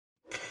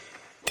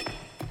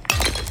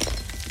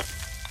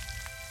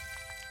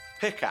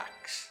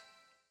Pickaxe.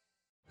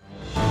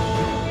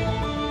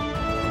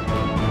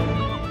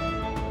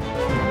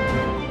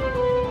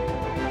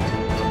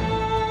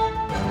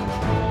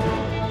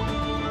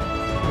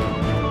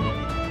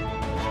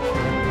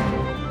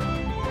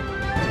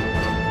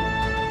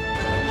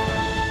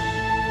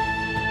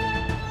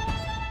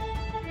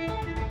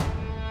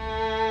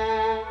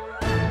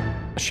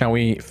 Shall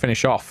we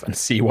finish off and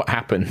see what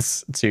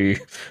happens to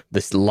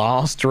this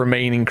last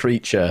remaining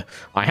creature?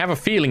 I have a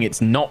feeling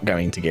it's not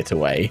going to get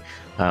away,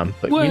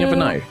 but we never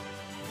know.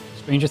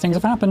 Stranger things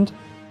have happened.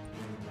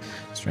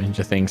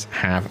 Stranger things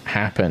have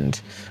happened.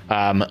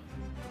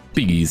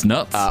 Biggie's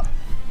nuts.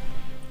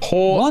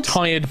 Poor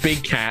tired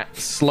big cat,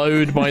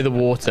 slowed by the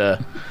water,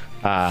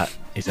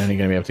 is only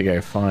going to be able to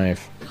go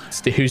 5.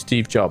 Who's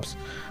Steve Jobs?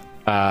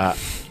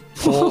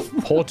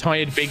 Poor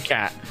tired big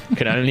cat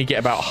can only get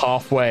about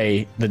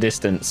halfway the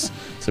distance.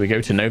 So we go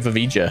to Nova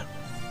Vija.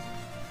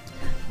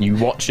 You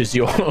watch as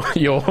your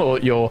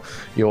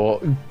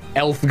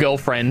elf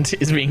girlfriend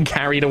is being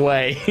carried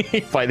away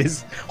by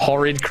this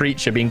horrid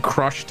creature being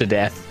crushed to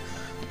death.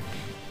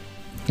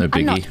 No biggie.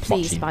 I'm not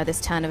pleased by this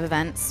turn of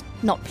events.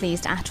 Not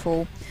pleased at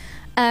all.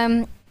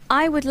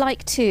 I would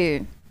like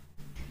to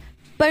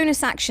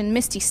bonus action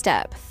Misty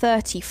Step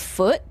 30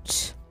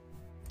 foot.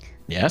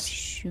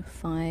 Yes.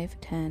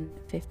 5, 10,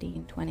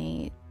 15,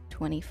 20,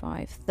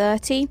 25,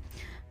 30.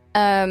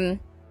 And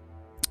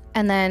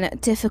then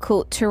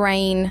difficult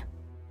terrain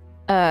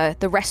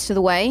the rest of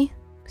the way,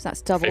 because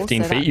that's double.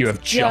 15 so feet, you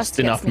have just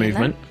enough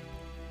movement.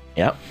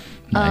 Yep.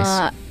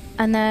 Nice.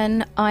 And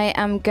then I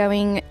am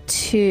going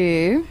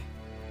to...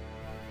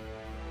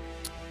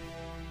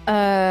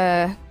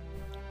 Now...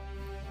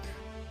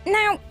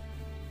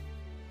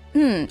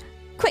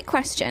 quick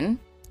question.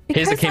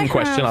 Here's a Because Kim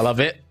question, I love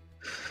it.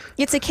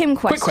 It's a Kim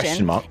question. Quick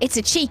question mark. It's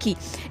a cheeky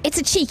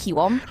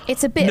one.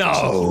 It's a bit of a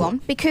cheeky one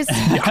because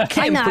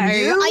I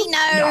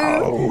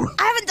know.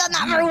 I haven't done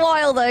that for a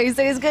while though,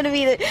 so it's going to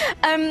be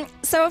the.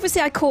 So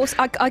obviously I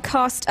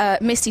cast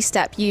Misty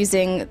Step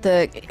using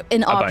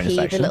in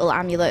RP the little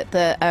amulet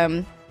that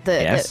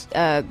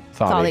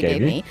Thalia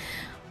gave me.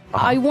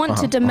 I want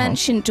to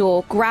Dimension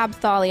Door, grab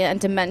Thalia and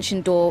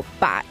Dimension Door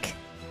back.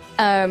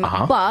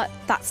 But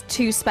that's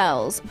 2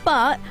 spells.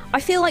 But I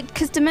feel like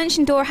because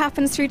Dimension Door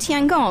happens through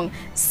Tiangong,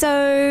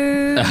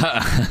 so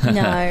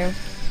no.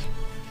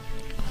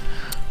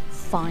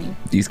 Fine.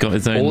 He's got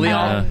his own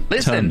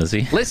turn, does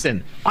he?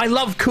 Listen, I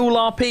love cool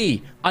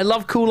RP.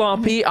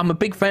 I'm a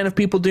big fan of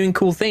people doing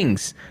cool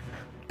things.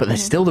 But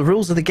there's still the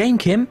rules of the game,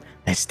 Kim.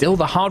 There's still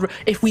the hard...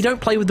 If we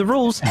don't play with the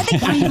rules,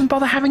 why even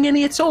bother having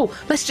any at all?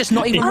 Let's just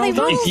not even roll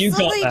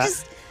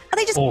dice. Are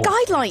they just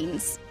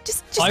guidelines?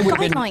 Just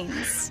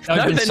guidelines. That would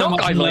have been they're so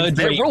not much guidelines,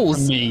 they're nerd rules.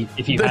 from me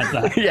if you had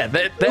that. Yeah,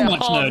 they're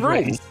hard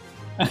rules.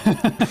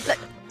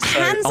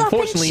 Hands up in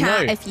unfortunately,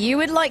 chat no. if you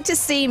would like to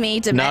see me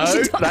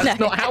Dimension Door. That's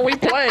not how we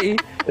play.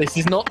 This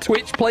is not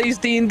Twitch plays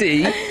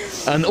D&D.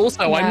 And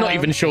also, I'm not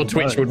even sure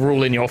Twitch would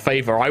rule in your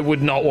favor. I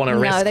would not want to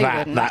risk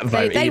that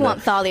vote They either.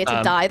 want Thalia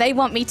to die. They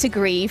want me to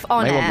grieve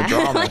on They air.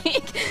 want the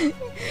drama.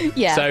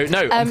 Yeah. So,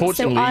 no,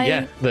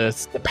 unfortunately,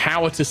 the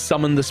power to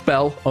summon the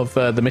spell of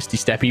the Misty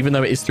Step, even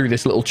though it is through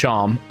this little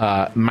charm,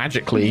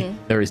 magically,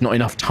 there is not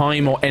enough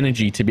time or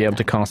energy to be able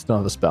to cast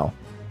another spell.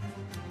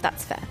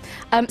 That's fair.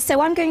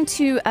 So I'm going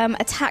to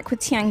attack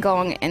with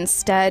Tiangong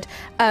instead.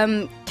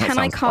 Can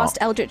I cast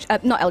Eldritch...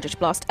 not Eldritch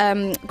Blast.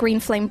 Green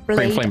Flame Blade.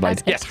 Green Flame Blade.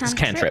 As a Yes, it's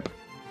cantrip.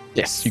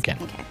 Yes, you can.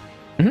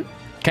 Okay.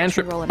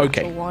 Cantrip, Roll a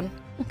okay. natural 1.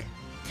 Okay.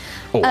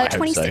 Oh, I hope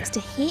 26 so.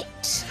 to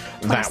hit.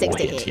 That 26 will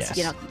to hit, hit. yes.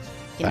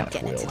 You're not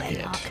getting it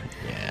today, Mark.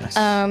 Yes.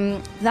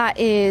 That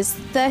is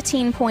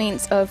 13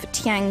 points of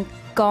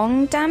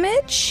Tiangong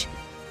damage.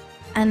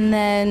 And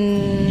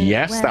then...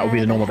 Yes, that would be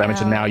the normal damage,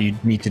 and now hell- you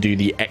need to do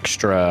the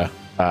extra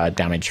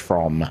damage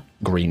from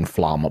Green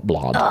Flame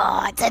Blood.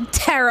 Oh, it's a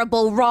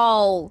terrible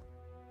roll.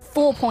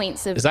 4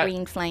 points of Is that-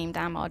 green flame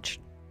damage.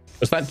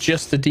 Was that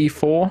just a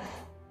D4?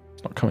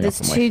 It's not coming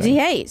There's up on my 2 thing.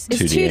 d8s.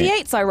 It's 2d8.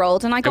 2d8s I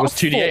rolled, and I got It was a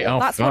 4. 2d8. Oh,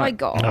 That's fuck. what I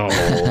got.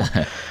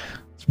 Oh.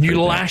 You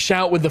lash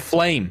out with the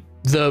flame.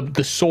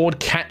 The sword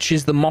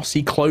catches the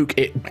mossy cloak.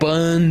 It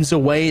burns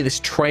away this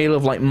trail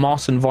of like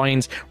moss and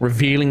vines,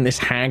 revealing this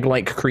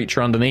hag-like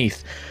creature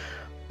underneath.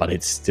 But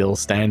it's still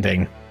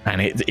standing, and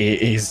it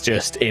is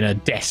just in a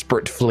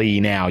desperate flee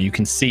now. You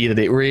can see that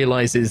it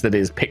realizes that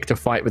it's picked a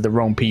fight with the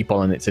wrong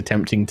people, and it's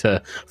attempting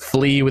to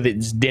flee with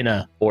its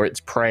dinner or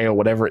its prey or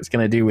whatever it's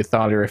going to do with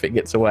Thalia if it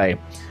gets away.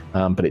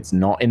 But it's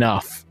not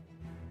enough.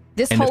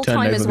 This End of whole turn,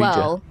 time Nova as Vija.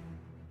 well,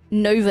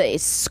 Nova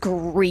is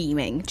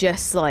screaming,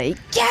 just like,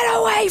 get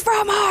away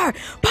from her!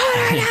 Put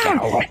her down!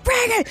 away.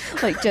 Bring it!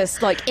 Like,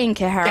 just like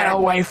incoherent. Get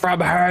away from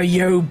her,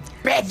 you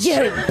bitch!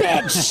 You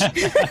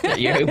bitch!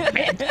 You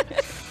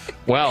bitch!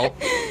 Well,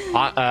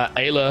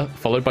 Ayla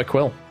followed by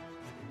Quill.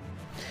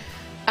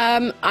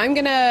 I'm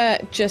gonna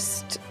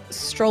just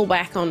stroll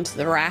back onto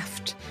the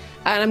raft,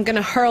 and I'm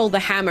gonna hurl the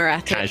hammer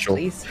at Casual. it,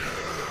 please.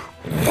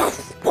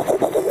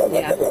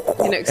 Yeah,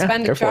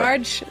 expend go a for it.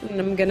 charge, and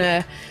I'm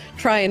gonna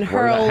try and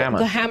Roll that hurl hammer.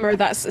 the hammer.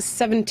 That's a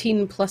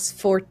 17 plus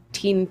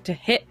 14 to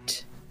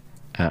hit.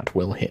 at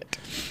will hit.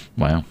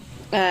 Wow.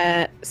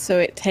 So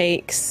it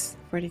takes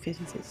 40,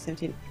 50, 60,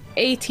 17,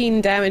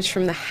 18 damage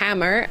from the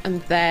hammer,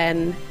 and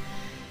then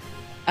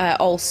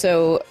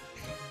also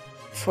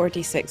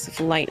 46 of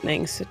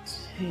lightning. So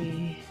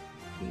 2,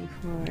 3,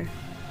 4,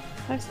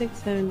 5, 6,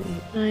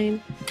 7, 8,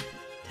 9,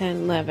 10,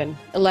 11.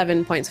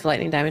 11 points of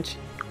lightning damage.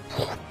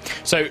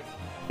 So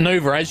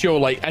Nova, as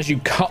you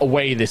cut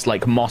away this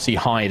like mossy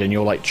hide and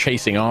you're like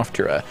chasing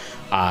after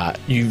her,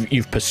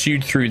 you've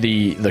pursued through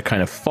the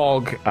kind of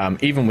fog.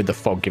 Even with the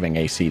fog giving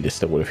AC, this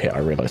still would have hit. I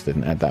realized I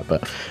didn't add that,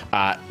 but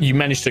you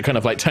managed to kind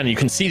of like turn. You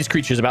can see this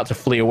creature is about to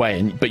flee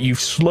away, but you've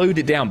slowed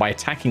it down by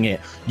attacking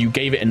it. You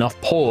gave it enough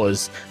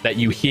pause that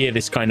you hear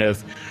this kind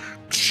of,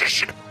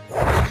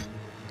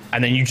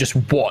 and then you just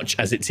watch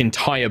as its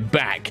entire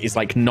back is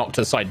like knocked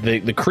to the side.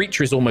 The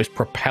creature is almost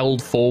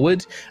propelled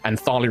forward, and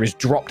Thalia is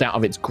dropped out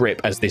of its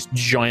grip as this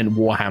giant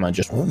warhammer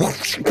just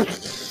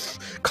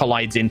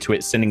collides into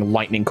it, sending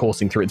lightning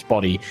coursing through its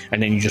body.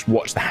 And then you just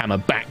watch the hammer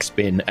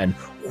backspin and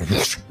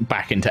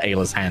back into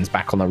Ayla's hands,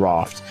 back on the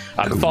raft.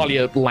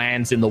 Thalia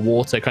lands in the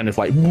water, kind of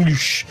like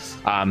whoosh,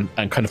 and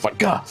kind of like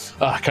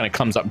kind of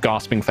comes up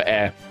gasping for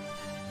air.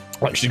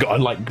 Like she's got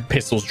like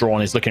pistols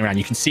drawn, is looking around.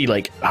 You can see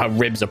like her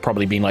ribs are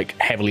probably being like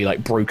heavily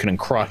like broken and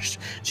crushed.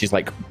 She's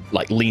like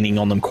leaning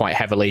on them quite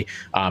heavily.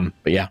 But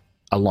yeah,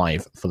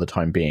 alive for the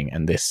time being.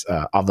 And this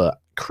other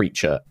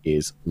creature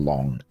is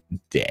long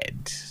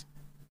dead.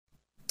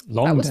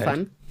 That was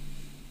fun.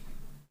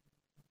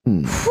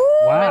 Wow.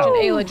 Imagine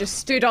Ayla just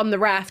stood on the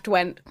raft,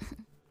 went...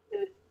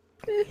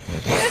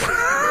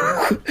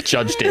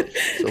 Judged it.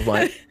 Sort of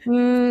like,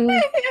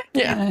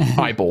 yeah,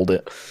 eyeballed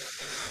it.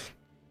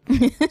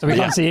 So we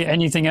can't see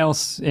anything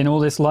else in all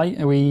this light?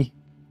 Are we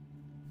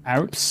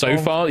out? So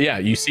far, yeah.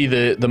 You see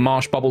the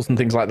marsh bubbles and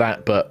things like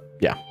that, but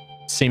yeah,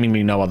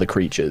 seemingly no other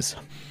creatures.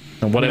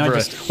 And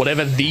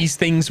whatever these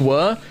things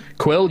were,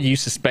 Quill, you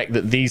suspect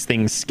that these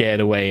things scared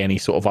away any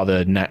sort of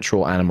other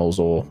natural animals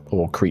or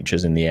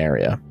creatures in the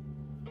area.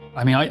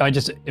 I mean, I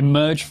just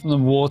emerged from the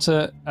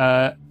water,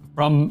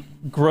 from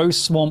gross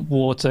swamp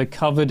water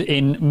covered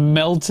in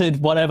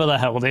melted whatever the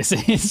hell this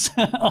is.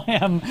 I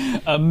am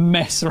a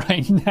mess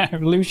right now.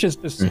 Lucius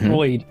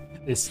destroyed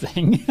this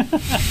thing.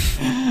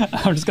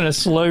 I'm just going to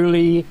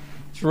slowly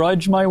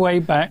trudge my way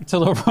back to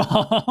the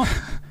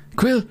raft.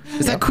 Quill,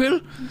 is that Quill?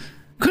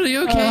 Quill, are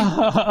you okay?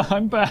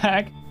 I'm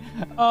back.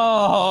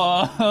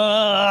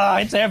 Oh,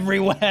 it's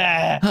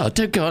everywhere. Oh,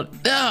 dear God.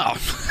 Oh,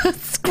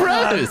 it's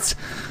gross.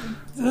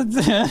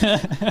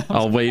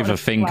 I'll wave a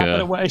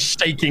finger.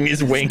 Shaking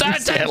his wings.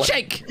 Don't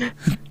shake.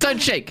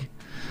 Don't shake.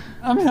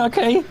 I mean,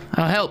 okay.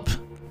 I'll help.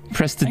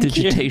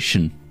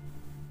 Prestidigitation.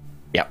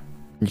 Yep.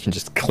 You can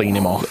just clean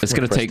him off. It's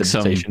going to take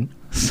some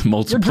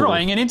multiple... You're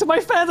drawing it into my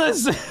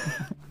feathers.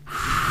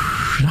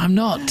 I'm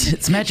not.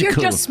 It's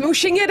magical. You're just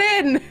smooshing it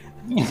in.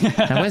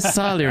 Now, where's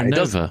Thalia and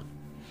Nova?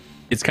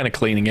 It's kind of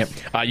cleaning it.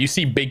 You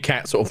see Big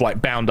Cat sort of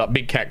like bound up.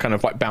 Big Cat kind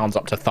of like bounds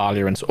up to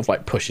Thalia and sort of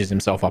like pushes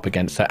himself up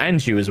against her.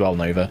 And you as well,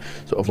 Nova.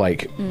 Sort of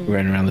like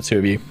running around the two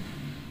of you.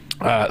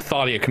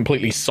 Thalia,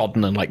 completely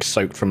sodden and like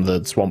soaked from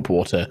the swamp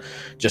water,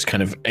 just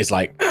kind of is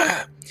like,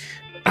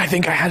 I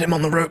think I had him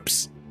on the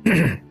ropes.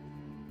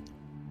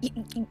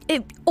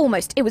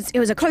 Almost. It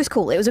was a close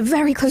call. It was a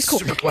very close call.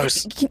 Super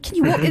close. Can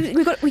you walk?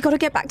 We got to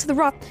get back to the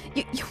raft.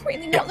 You're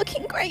really not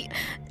looking great.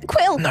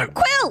 Quill. No.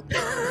 Quill.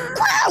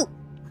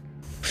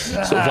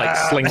 Sort of like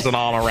slings an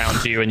arm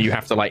around you, and you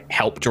have to like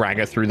help drag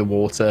her through the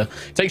water.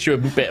 It takes you a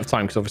bit of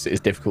time because obviously it's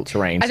difficult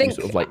terrain. I think you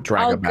sort of like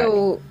drag her back.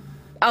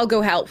 I'll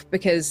go help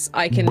because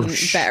I can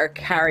better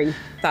carry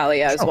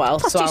Thalia as well.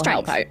 Plus so 2 I'll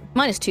strength. help out.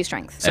 -2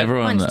 strength. So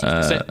everyone,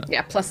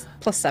 Yeah, plus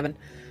 7.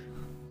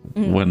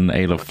 When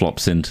Ayla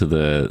flops into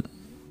the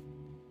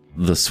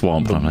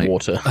swamp, I'm like,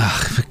 water.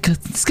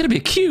 It's gonna be a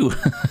queue.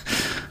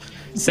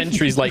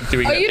 Sentry's like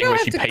doing that thing where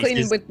she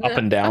paces up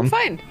and down. I'm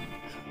fine.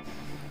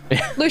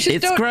 Lucius,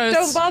 It's don't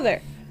gross.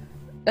 bother.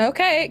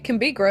 Okay, it can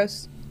be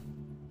gross.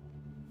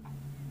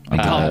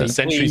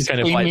 Sentry's kind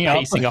of like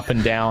pacing up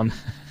and down.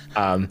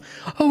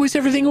 Oh, is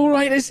everything all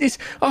right? Is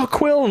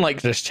Quill, and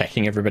like just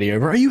checking everybody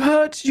over. Are you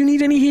hurt? Do you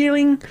need any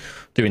healing?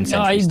 Doing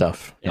Sentry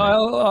stuff. You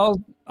know.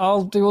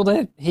 I'll do all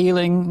the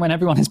healing when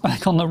everyone is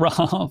back on the raft.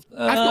 I've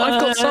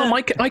got some.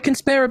 I can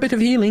spare a bit of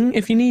healing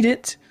if you need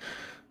it.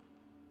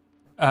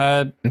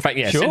 In fact,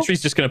 yeah, sure.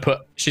 Sentry's just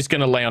she's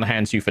gonna lay on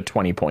hands you for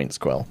 20 points,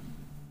 Quill.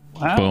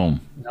 Wow.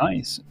 Boom.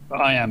 Nice.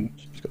 I am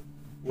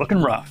looking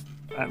rough.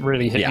 That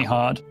really hit me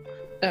hard.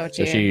 Oh,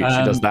 So dear. she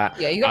does that.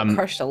 Yeah, you got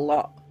crushed a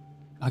lot.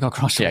 I got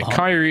crushed a lot.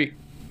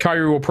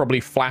 Kyrie will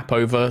probably flap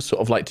over,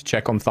 sort of like to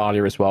check on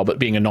Thalia as well, but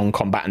being a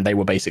non-combatant, they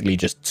were basically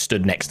just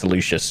stood next to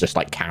Lucius, just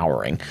like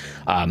cowering.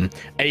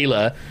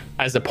 Ayla,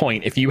 as a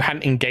point, if you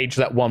hadn't engaged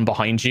that one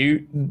behind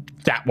you,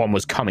 that one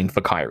was coming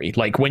for Kyrie.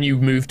 Like when you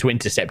moved to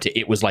intercept it,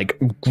 it was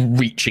like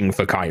reaching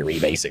for Kyrie,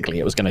 basically.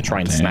 It was going to try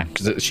and snatch,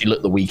 because she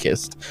looked the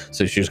weakest,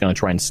 so she was going to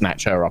try and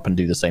snatch her up and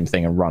do the same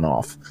thing and run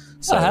off.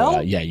 So, the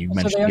hell? yeah, you So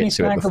managed they to only get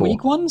to it snag before. the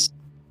weak ones?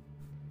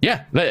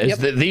 Yeah,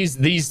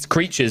 these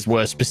creatures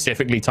were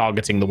specifically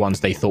targeting the ones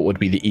they thought would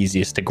be the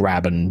easiest to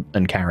grab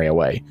and carry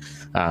away.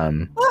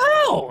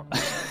 Oh!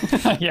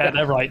 Yeah,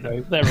 they're right,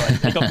 though. They're right.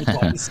 They got me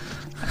twice.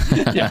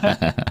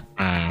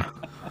 Yeah.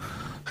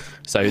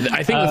 So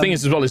I think the thing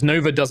is as well is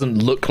Nova doesn't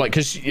look like,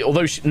 because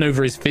although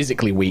Nova is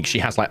physically weak, she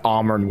has like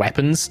armor and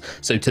weapons.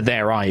 So to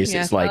their eyes,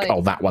 it's like, Thalia.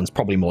 oh, that one's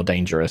probably more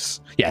dangerous.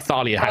 Yeah,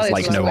 Thalia has Thalia's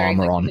like just no wearing,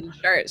 armor like, on. thin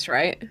shirts,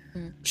 right?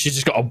 She's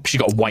just got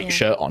a white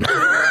shirt on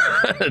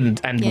and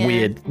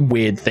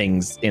weird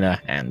things in her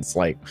hands.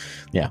 Like,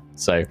 yeah.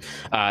 So,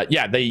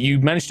 you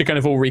managed to kind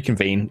of all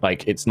reconvene.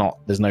 Like, there's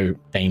no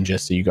danger.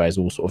 So you guys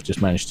all sort of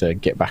just managed to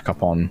get back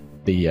up on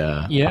the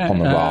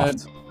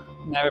raft.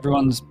 Now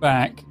everyone's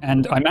back,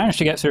 and I managed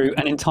to get through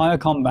an entire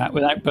combat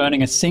without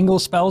burning a single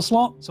spell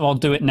slot, so I'll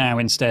do it now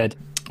instead.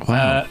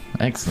 Wow,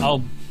 excellent.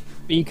 I'll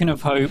Beacon of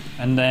Hope,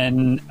 and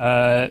then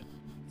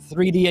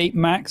 3d8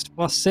 maxed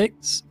plus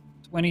 6,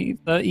 20,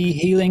 30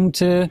 healing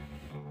to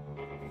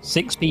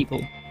 6 people.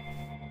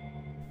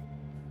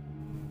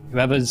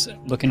 Whoever's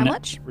looking How at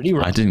much? really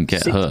rough. I didn't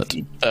get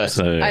 60. hurt,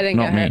 so I didn't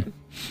not get me. hurt.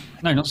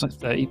 No, not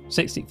 30,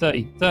 60,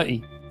 30,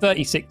 30,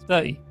 36,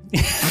 30,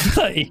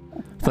 30.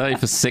 30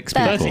 for 6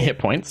 30 30 people. hit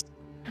points.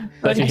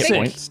 30 hit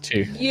points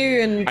too.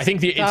 You and I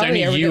think it's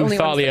Thalia only were you, the only ones that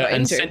Thalia, got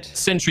and injured.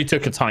 Sentry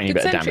took a tiny Did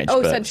bit of Sentry- damage.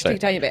 oh, but, Sentry took a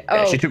tiny bit.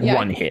 Yeah, Oh, she took yeah.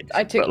 one hit,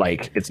 I took but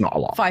like it's not a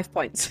lot. 5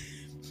 points.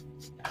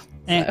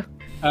 Well,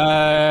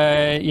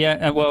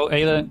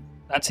 Ayla,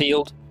 that's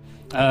healed.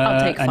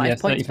 I'll take and 5 yeah,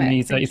 30 points for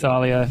me, back, 30 thank you.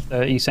 Thalia,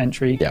 30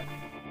 Sentry. Yeah.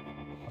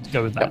 Let's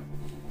go with that.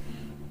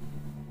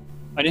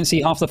 I didn't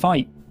see half the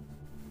fight.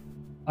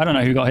 I don't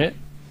know who got hit.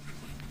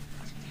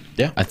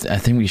 Yeah. I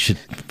think we should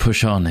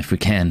push on if we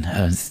can.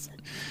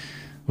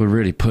 We're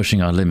really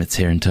pushing our limits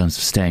here in terms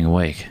of staying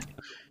awake.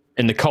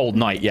 In the cold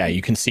night, yeah,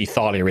 you can see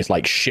Thalia is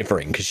like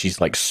shivering because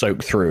she's like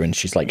soaked through and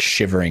she's like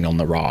shivering on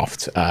the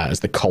raft as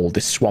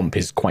this swamp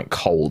is quite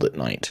cold at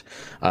night.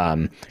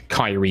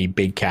 Kyrie,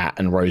 Big Cat,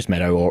 and Rose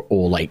Meadow are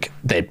all like,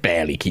 they're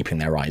barely keeping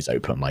their eyes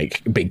open.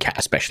 Like Big Cat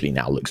especially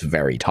now looks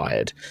very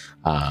tired.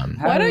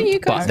 Why don't you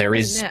guys But there have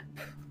a is-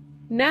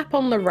 nap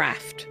on the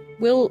raft?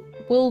 We'll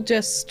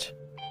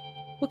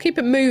keep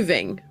it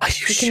moving. Are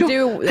you We sure? can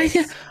do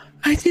this.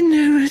 I didn't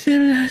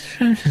know.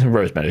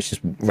 Rose Meadow's just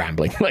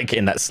rambling, like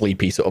in that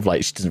sleepy sort of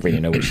like she doesn't really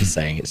know what she's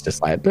saying. It's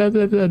just like blah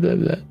blah blah blah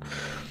blah.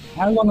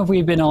 How long have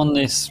we been on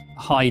this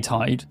high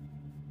tide?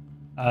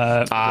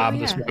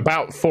 It's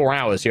about 4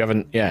 hours. You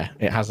haven't,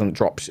 it hasn't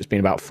dropped. It's been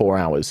about 4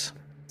 hours.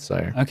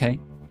 So Okay.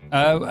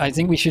 I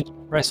think we should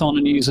press on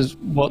and use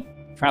what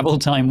travel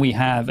time we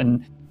have,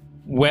 and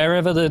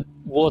wherever the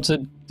water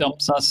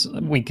dumps us,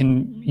 we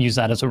can use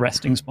that as a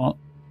resting spot.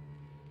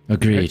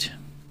 Agreed.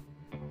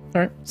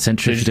 all right.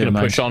 Sentry, So if you're you just don't going to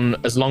mind. push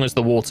on as long as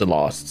the water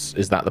lasts.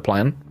 Is that the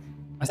plan?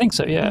 I think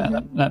so, yeah.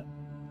 That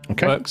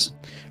Okay. works.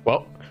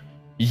 Well,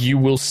 you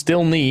will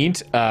still need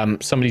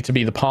somebody to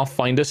be the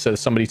pathfinder, so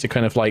somebody to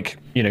kind of like,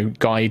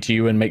 guide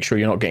you and make sure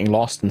you're not getting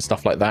lost and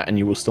stuff like that. And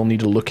you will still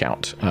need a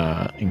lookout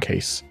in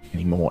case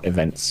any more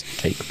events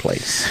take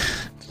place.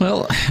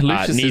 Well,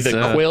 Lucius Neither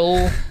is,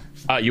 Quill.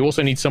 You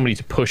also need somebody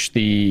to push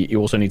the. You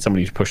also need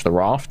somebody to push the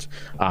raft.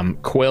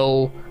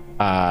 Quill.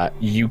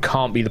 You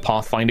can't be the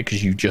pathfinder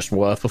because you just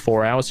were for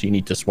 4 hours, so you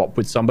need to swap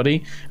with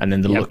somebody, and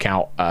then the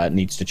lookout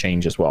needs to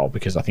change as well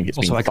because I think it's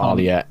Also, been I can't-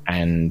 Thalia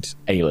and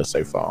Ayla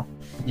so far.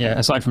 Yeah,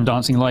 aside from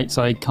dancing lights,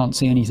 I can't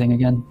see anything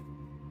again.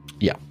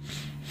 Yeah,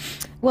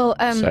 Well,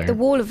 So- the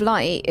wall of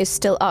light is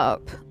still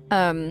up.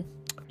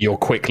 you'll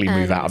quickly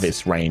move out of And-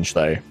 its range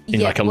though, in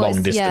Yeah, like a well, long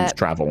it's- distance yeah.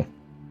 travel.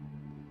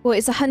 Well,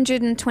 it's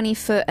 120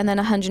 foot and then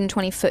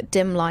 120 foot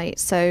dim light.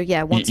 So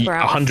yeah, once we're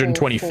out,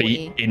 120 440,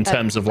 feet in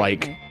terms of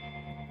like.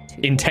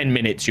 In 10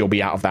 minutes, you'll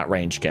be out of that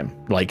range, Kim.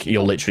 Like,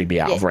 you'll literally be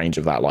out of range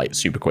of that light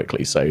super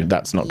quickly. So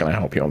that's not going to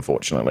help you,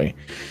 unfortunately.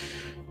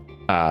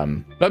 I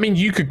mean,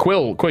 you could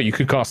Quill, you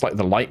could cast like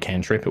the light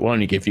cantrip. It will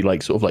only give you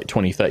like sort of like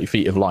 20, 30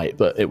 feet of light,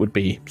 but it would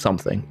be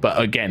something. But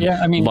again,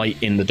 Yeah, I mean- light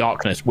in the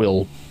darkness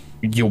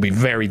you'll be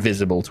very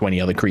visible to any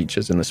other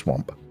creatures in the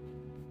swamp.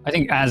 I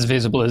think as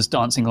visible as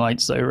dancing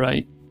lights, though,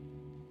 right?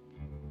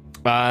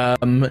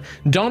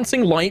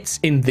 Dancing lights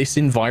in this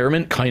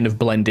environment kind of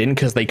blend in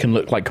because they can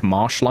look like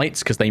marsh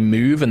lights because they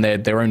move and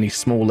they're only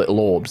small little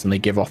orbs and they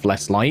give off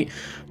less light.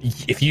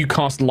 If you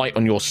cast light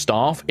on your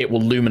staff, it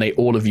will illuminate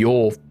all of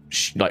your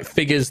like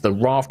figures. The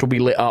raft will be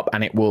lit up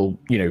and it will,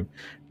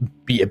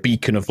 be a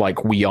beacon of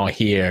like we are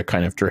here,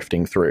 kind of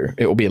drifting through.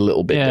 It will be a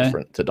little bit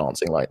different to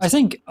dancing lights. I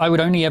think I would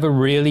only ever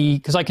really,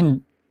 because I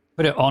can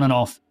put it on and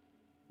off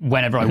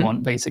whenever I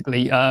want,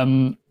 basically.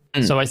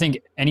 So I think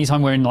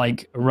anytime we're in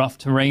like a rough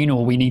terrain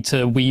or we need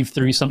to weave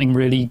through something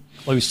really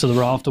close to the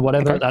raft or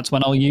whatever, that's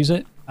when I'll use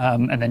it,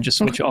 and then just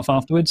switch it off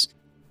afterwards.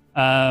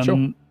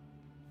 Sure.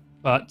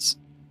 But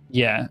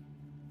yeah,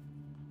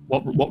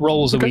 what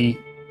roles are we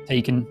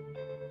taking?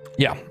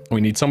 Yeah, we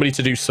need somebody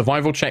to do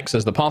survival checks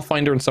as the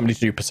pathfinder and somebody to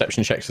do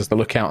perception checks as the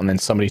lookout, and then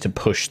somebody to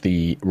push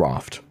the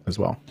raft as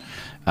well.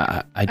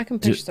 I can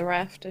push the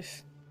raft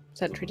if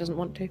Sentry doesn't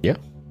want to. Yeah,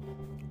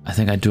 I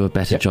think I'd do a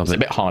better job it's a at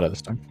bit harder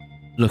this time.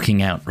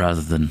 looking out rather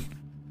than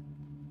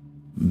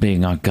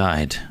being our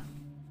guide.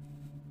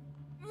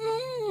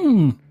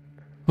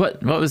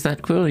 What was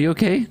that, Quill? Are you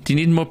okay? Do you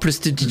need more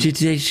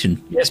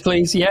prestidigitation? Yes,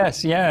 please.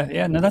 Yes.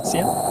 Yeah. No, that's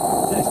it.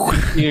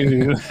 Thank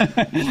you.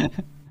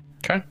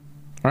 Okay.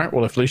 All right.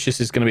 Well, if Lucius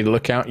is going to be the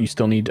lookout, you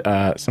still need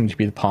somebody to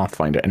be the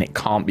Pathfinder, and it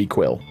can't be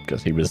Quill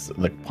because he was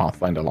the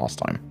Pathfinder last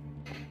time.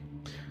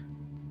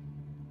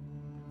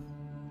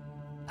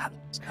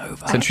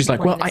 Sentry's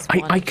like, well,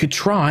 I could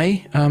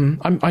try.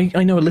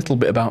 I know a little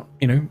bit about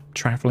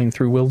traveling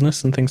through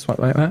wilderness and things like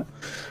that.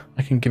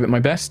 I can give it my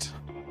best.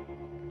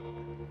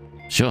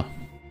 Sure.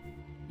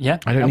 Yeah.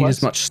 I don't need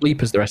as much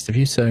sleep as the rest of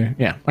you, so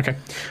yeah. Okay.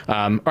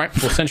 All right.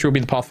 Well, Sentry will be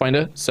the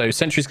Pathfinder. So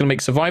Sentry's going to make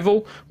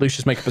survival.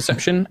 Lucius make a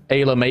perception.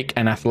 Ayla make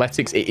an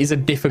athletics. It is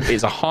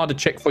it's a harder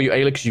check for you,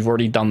 Ayla, because you've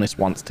already done this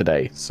once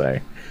today. So.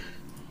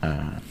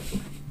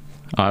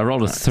 I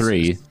rolled a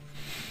 3.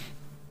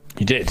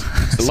 You did.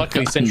 So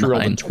luckily, Sentry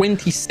rolled a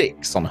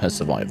 26 on her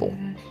survival.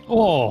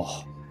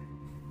 Oh.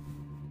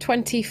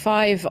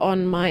 25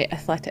 on my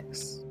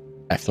athletics.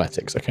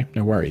 Athletics. Okay,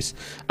 no worries.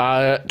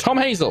 Tom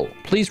Hazel,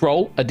 please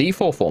roll a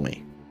d4 for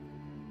me.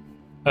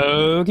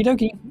 Okie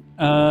dokie.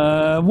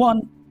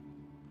 1.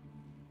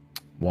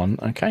 1.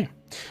 Okay.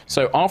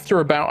 So after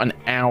about an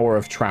hour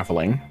of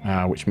traveling,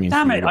 which means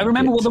damn it! I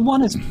remember what the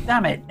 1 is.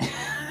 Damn it!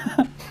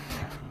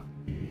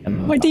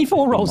 My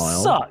d4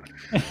 rolls suck.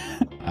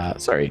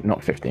 Sorry,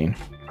 not 15.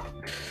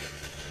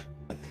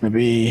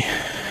 Maybe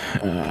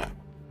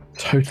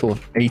total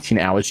of 18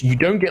 hours. You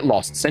don't get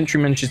lost. Sentry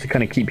manages to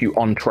kind of keep you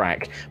on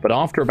track, but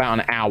after about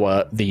an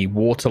hour, the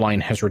waterline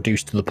has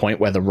reduced to the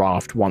point where the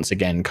raft once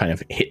again kind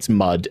of hits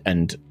mud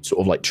and sort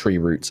of like tree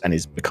roots and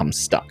becomes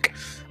stuck.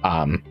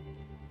 You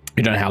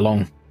don't know how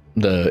long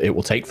it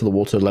will take for the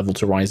water level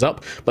to rise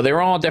up, but there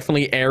are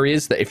definitely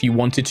areas that if you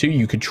wanted to,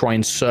 you could try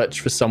and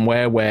search for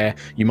somewhere where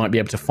you might be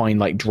able to find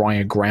like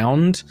drier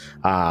ground.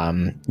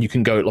 You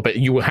can go, but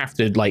you will have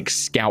to like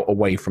scout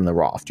away from the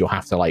raft. You'll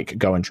have to like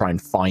go and try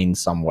and find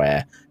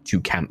somewhere to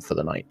camp for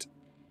the night.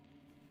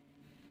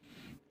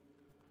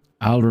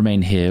 I'll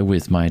remain here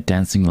with my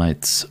dancing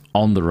lights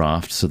on the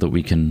raft so that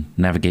we can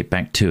navigate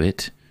back to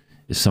it.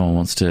 If someone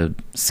wants to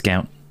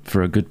scout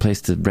for a good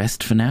place to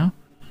rest for now.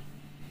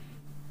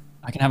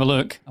 I can have a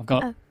look. I've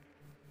got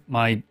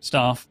my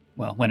staff.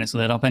 Well, when it's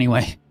lit up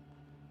anyway.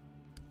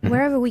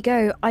 Wherever we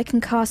go, I can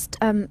cast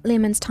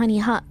Leomund's tiny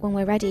hut when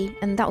we're ready,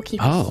 and that'll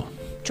keep us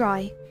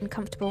dry and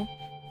comfortable.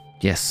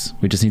 Yes,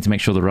 we just need to make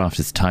sure the raft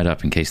is tied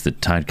up in case the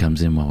tide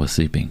comes in while we're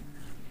sleeping.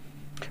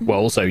 Well,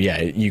 also,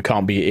 yeah, you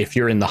can't be, if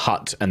you're in the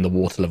hut and the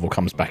water level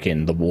comes back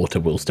in, the water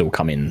will still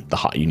come in the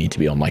hut. You need to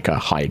be on like a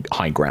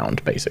high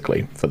ground,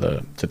 basically,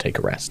 to take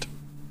a rest.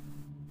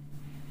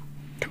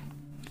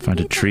 Find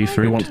a tree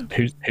for it.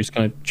 Who's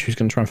gonna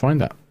try and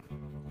find that?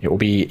 It will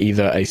be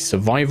either a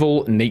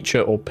survival, nature,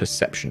 or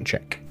perception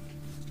check.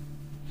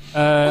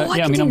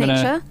 I'm gonna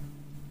nature.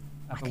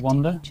 have a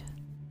wander.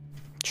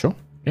 Sure.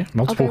 Yeah.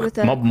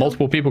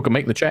 Multiple people can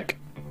make the check.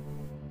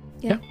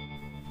 Yeah.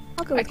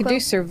 I'll go with I can do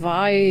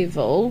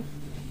survival.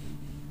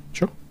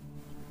 Sure.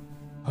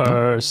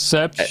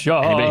 Perception.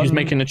 Anybody who's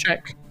making a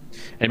check.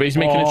 Make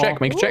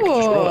a check.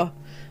 Just roll it.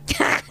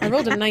 I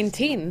rolled a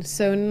 19,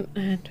 so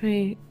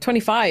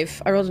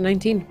 25. I rolled a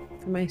 19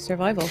 for my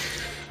survival.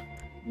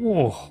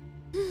 Whoa.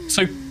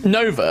 So,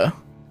 Nova,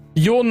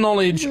 your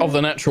knowledge of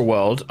the natural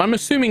world, I'm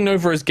assuming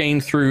Nova has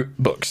gained through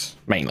books,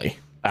 mainly,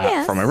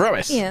 from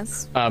Erois.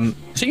 Yes.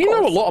 So you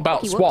know a lot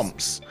about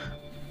swamps.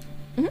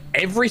 Mm-hmm.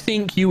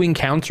 Everything you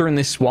encounter in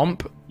this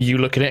swamp, you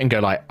look at it and go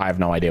like, I have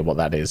no idea what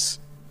that is.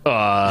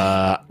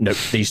 Nope,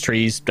 these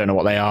trees, don't know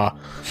what they are.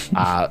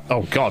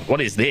 Oh god, what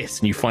is this?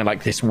 And you find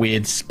like this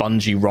weird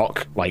spongy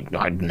rock, like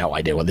I have no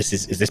idea what this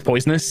is. Is this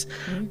poisonous?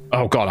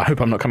 Oh god, I hope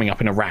I'm not coming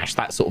up in a rash,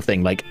 that sort of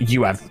thing. Like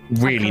you have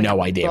really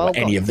no idea what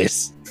any of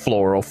this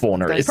flora or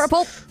fauna is.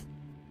 Purple.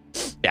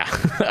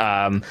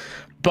 Yeah.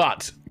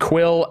 But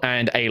Quill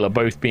and Ayla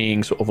both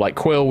being sort of like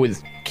Quill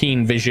with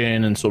keen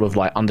vision and sort of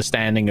like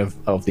understanding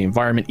of the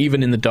environment,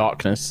 even in the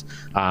darkness,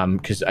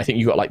 because I think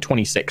you got like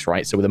 26,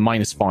 right? So with a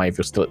 -5,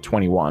 you're still at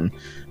 21.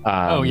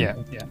 Yeah.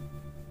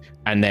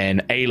 And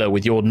then Ayla,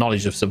 with your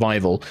knowledge of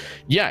survival,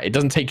 it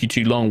doesn't take you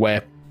too long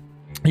where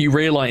you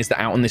realize that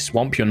out in this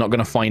swamp, you're not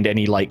going to find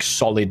any like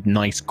solid,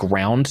 nice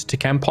ground to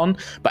camp on.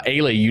 But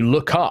Ayla, you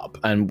look up,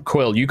 and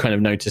Quill, you kind of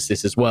notice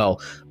this as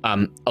well.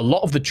 A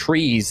lot of the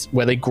trees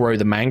where they grow,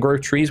 the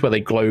mangrove trees, where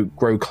they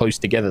grow close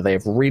together, they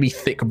have really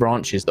thick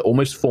branches that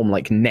almost form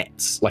like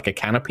nets, like a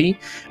canopy.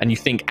 And you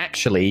think,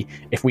 actually,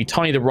 if we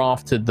tie the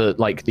raft to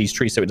these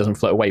trees so it doesn't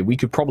float away, we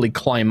could probably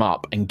climb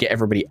up and get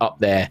everybody up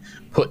there,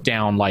 put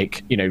down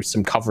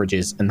some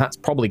coverages, and that's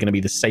probably going to be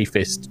the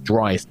safest,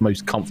 driest,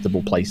 most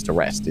comfortable place to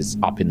rest is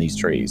up in these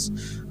trees.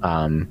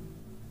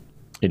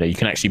 You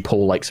can actually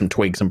pull like some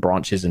twigs and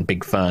branches and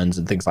big ferns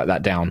and things like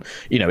that down.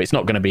 It's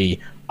not going to be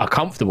a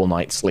comfortable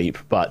night's sleep,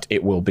 but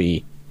it will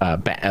be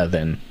better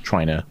than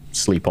trying to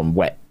sleep on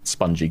wet,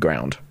 spongy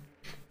ground.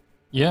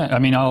 Yeah, I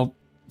mean, I'll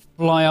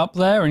fly up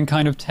there and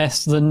kind of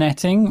test the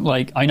netting.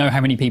 Like, I know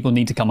how many people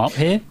need to come up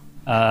here.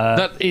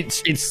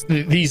 It's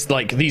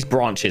these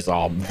branches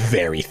are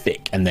very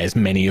thick, and there's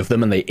many of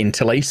them, and they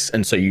interlace,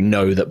 and so you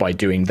know that by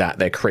doing that,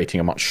 they're creating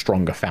a much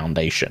stronger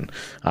foundation.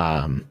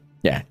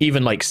 Yeah,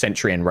 even like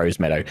Sentry and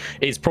Rosemeadow.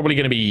 It's probably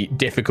going to be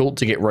difficult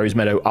to get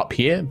Rosemeadow up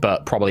here,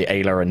 but probably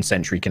Ayla and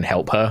Sentry can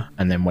help her,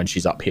 and then when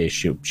she's up here,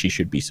 she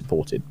should be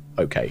supported.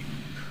 Okay,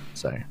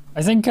 so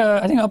I think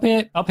up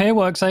here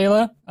works,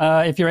 Ayla.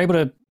 If you're able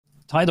to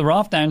tie the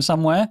raft down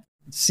somewhere,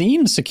 it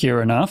seems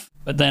secure enough.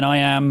 But then I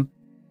am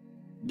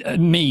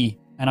me,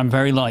 and I'm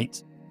very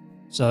light,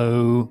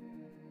 so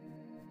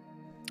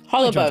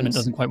Hollow judgment Bones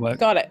doesn't quite work.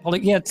 Got it.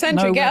 Yeah,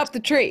 Sentry, no, get up the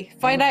tree.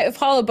 Find out if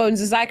Hollow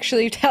Bones is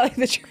actually telling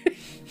the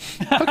truth.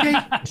 okay.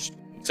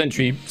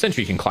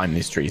 Sentry can climb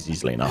these trees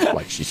easily enough.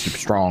 Like, she's super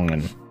strong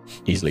and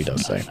easily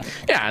does so.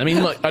 Yeah, I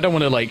mean, look, I don't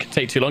want to like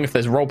take too long if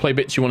there's roleplay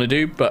bits you want to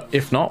do, but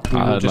if not,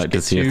 I'd like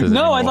to see if there's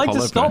No, any I'd more like to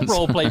hollow stop bones.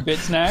 roleplay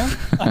bits now.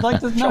 I'd like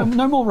to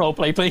no more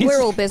roleplay, please.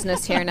 We're all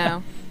business here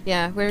now.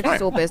 Yeah, we're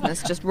just all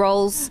business. Just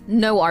rolls,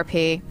 no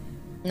RP,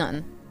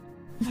 nothing.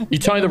 You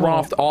tie the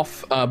raft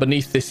off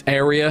beneath this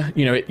area.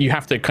 You know, you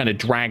have to kind of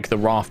drag the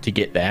raft to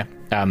get there.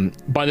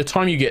 By the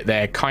time you get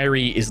there,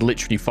 Kyrie is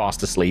literally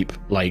fast asleep.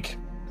 Like,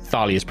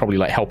 Thalia is probably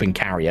like helping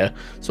carry her,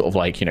 sort of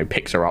like, you know,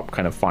 picks her up,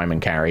 kind of fireman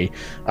carry.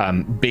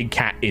 Big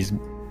Cat is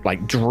like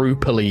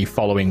droopily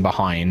following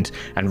behind,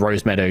 and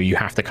Rosemeadow, you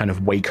have to kind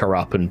of wake her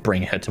up and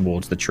bring her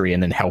towards the tree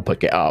and then help her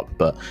get up.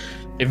 But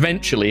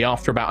eventually,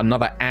 after about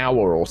another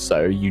hour or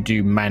so, you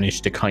do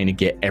manage to kind of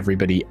get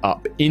everybody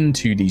up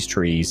into these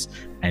trees,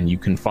 and you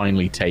can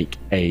finally take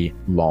a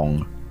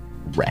long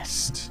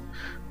rest.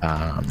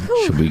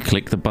 Should we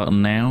click the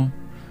button now,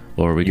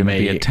 or are we going to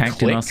be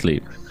attacked in our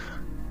sleep?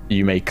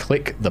 You may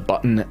click the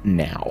button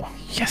now.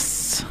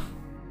 Yes.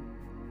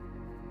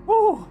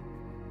 Woo.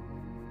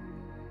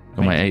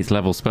 Got my 8th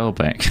level spell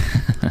back.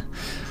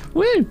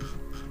 Woo!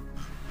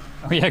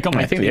 Oh yeah, got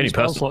my I think the only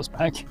spell person- slots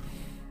back.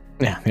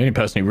 Yeah, the only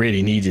person who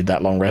really needed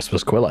that long rest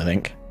was Quill, I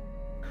think,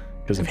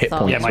 because of hit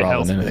Thought. points Yeah, my rather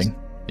health than was- anything.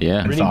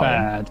 Yeah. Really Thalia.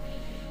 bad.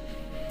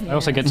 I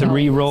also get to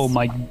re-roll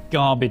my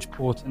garbage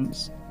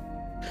portents.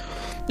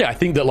 Yeah, I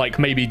think that like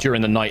maybe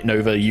during the night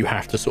Nova, you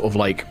have to sort of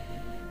like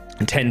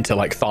tend to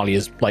like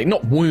Thalia's like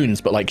not wounds,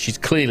 but like she's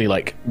clearly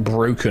like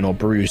broken or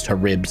bruised her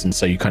ribs, and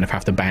so you kind of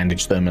have to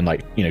bandage them and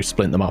like, you know,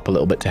 splint them up a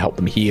little bit to help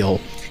them heal.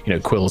 You know,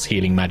 Quill's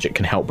healing magic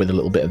can help with a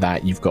little bit of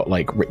that. You've got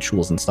like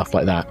rituals and stuff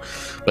like that.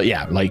 But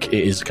yeah, like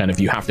it is kind of,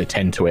 you have to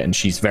tend to it, and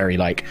she's very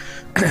like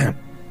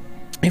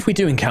if we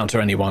do encounter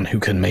anyone who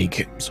can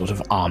make sort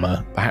of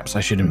armor, perhaps I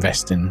should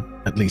invest in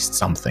at least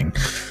something.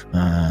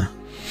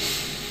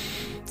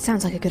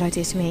 Sounds like a good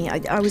idea to me.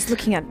 I was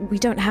looking at, we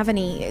don't have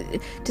any.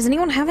 Does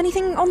anyone have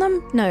anything on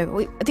them? No,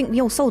 I think we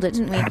all sold it,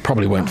 didn't we? It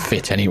probably won't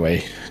fit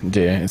anyway,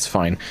 dear. It's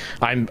fine.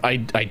 I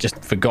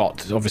just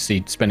forgot.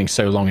 Obviously, spending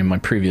so long in my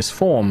previous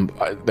form,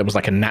 there was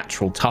like a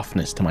natural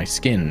toughness to my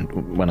skin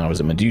when I was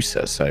a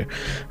Medusa, so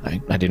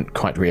I didn't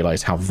quite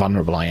realize how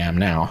vulnerable I am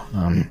now.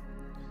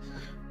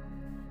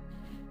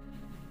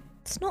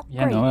 It's not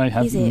Yeah, great, no, I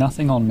have is it?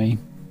 nothing on me.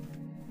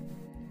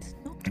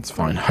 It's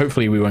fine.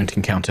 Hopefully, we won't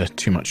encounter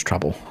too much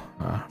trouble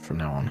from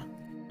now on.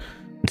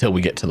 Until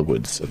we get to the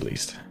woods, at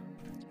least.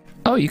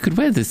 Oh, you could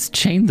wear this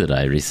chain that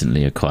I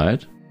recently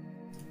acquired.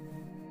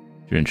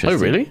 If you're interested. Oh,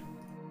 really?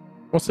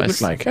 What's it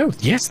Nice. look like? Oh,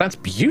 yes, that's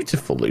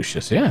beautiful,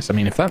 Lucius. Yes, I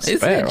mean, if that's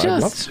Isn't fair, it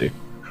I'd love just? to.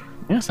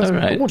 Yes, that's All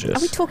right. gorgeous.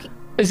 Are we talking?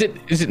 Is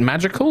it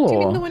magical Do you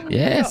or? mean the one we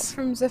Yes. got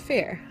from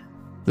Zephyr?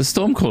 The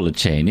Stormcaller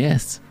chain,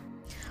 yes.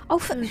 Oh,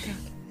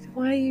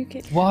 Why are you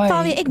getting... Why?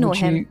 Thalia, ignore would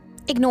him. you-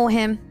 Ignore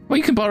him. Well,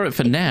 you can borrow it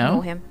for Ignore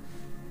now. him.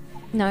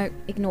 No,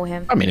 ignore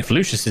him. I mean, if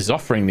Lucius is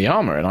offering the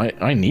armor and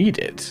I need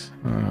it,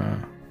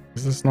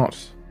 is this not?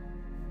 Is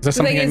there The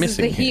something thing I'm is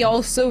missing? that he here?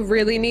 also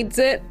really needs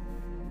it.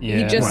 Yeah,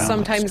 He just well,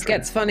 sometimes that's true.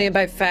 gets funny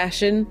about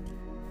fashion.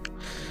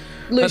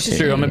 That's Lucius,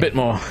 true. I'm a bit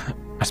more.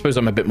 I suppose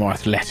I'm a bit more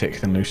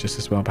athletic than Lucius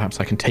as well. Perhaps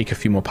I can take a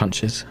few more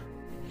punches.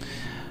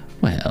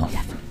 Well,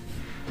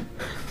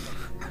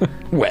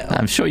 Well,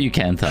 I'm sure you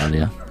can,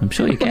 Thalia. I'm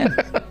sure you can.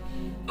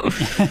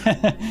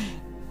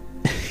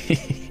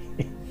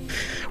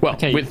 well.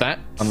 Okay. With that,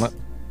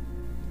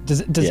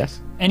 Does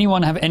Yes.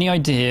 anyone have any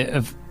idea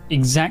of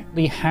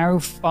exactly how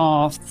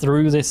far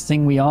through this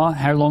thing we are?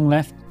 How long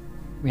left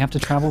we have to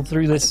travel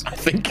through this? I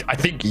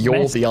think you're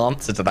Mess. the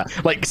answer to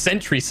that. Like,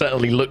 Sentry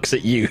certainly looks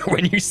at you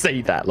when you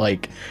say that.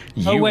 Like,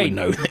 you wait. would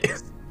know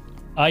this.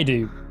 I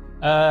do.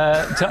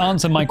 To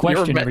answer my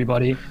question, me-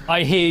 everybody,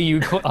 I hear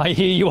you. I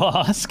hear you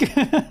ask.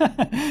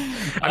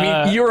 I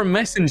mean, you're a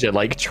messenger.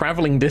 Like,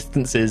 traveling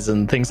distances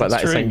and things like that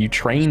is true. something you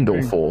trained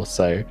all for.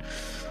 So,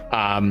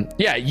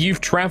 yeah, you've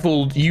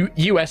traveled.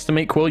 You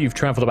estimate, Quill, you've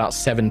traveled about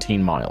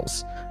 17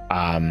 miles.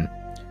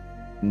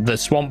 The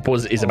swamp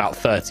is about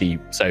 30,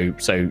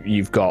 so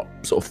you've got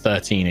sort of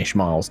 13-ish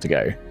miles to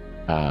go.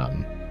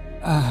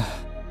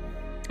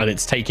 And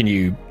it's taken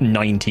you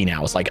 19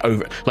 hours. Like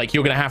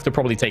you're gonna have to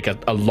probably take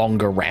a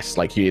longer rest.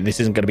 Like this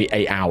isn't gonna be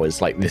 8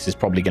 hours. Like this is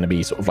probably gonna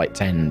be sort of like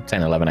 10,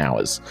 11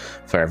 hours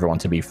for everyone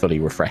to be fully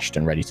refreshed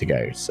and ready to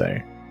go. So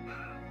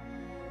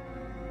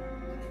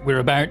We're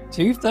about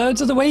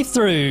 2/3 of the way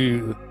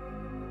through.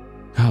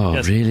 Oh,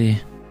 Yes.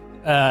 really?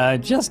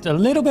 Just a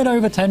little bit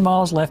over 10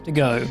 miles left to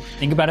go.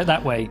 Think about it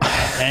that way.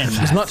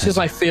 As much as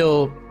I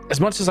feel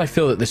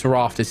that this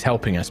raft is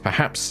helping us,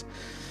 perhaps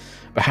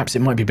it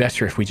might be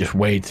better if we just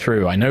wade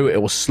through. I know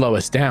it will slow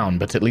us down,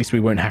 but at least we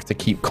won't have to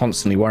keep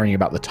constantly worrying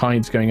about the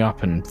tides going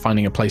up and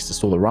finding a place to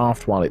store the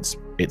raft while it's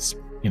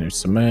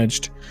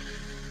submerged.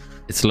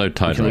 It's low We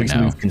tide can at right least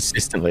now. move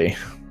consistently.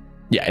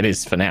 Yeah, it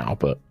is for now,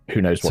 but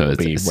who knows what So it'll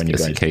be it's- when you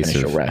it's a guys case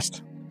finish your of-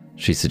 rest.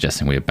 She's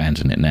suggesting we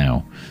abandon it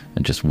now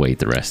and just wait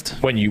the rest.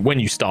 When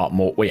you start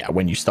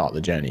when you start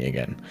the journey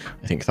again.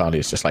 I think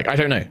Thalia's just like, I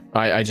don't know.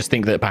 I just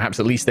think that perhaps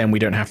at least then we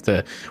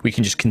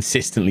can just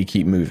consistently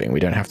keep moving.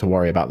 We don't have to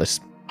worry about this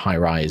high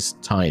rise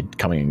tide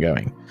coming and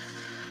going.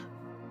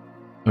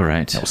 All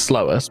right. It'll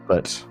slow us,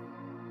 but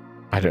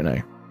I don't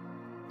know.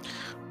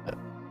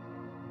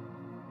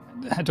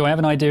 Do I have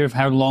an idea of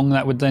how long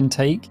that would then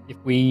take if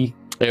we...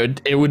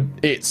 It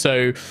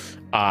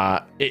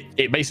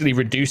basically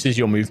reduces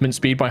your movement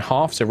speed by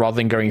half. So rather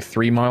than going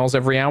 3 miles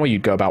every hour,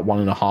 you'd go about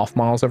 1.5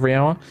 miles every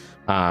hour.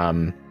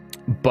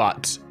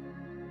 But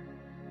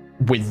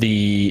with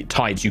the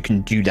tides, you can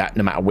do that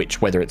no matter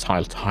whether it's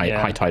high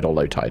tide or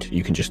low tide.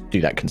 You can just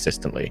do that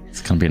consistently.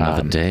 It's going to be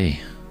another day.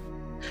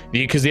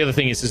 Because the other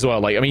thing is as well,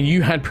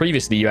 you had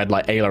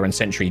Ayla and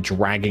Sentry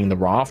dragging the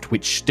raft,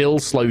 which still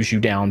slows you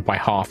down by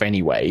half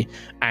anyway,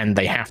 and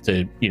they have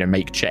to,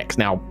 make checks.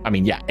 Now,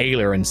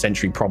 Ayla and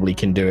Sentry probably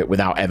can do it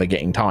without ever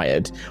getting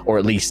tired, or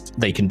at least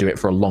they can do it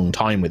for a long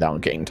time without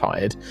getting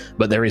tired.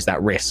 But there is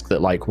that risk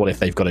that, what if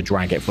they've got to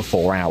drag it for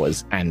 4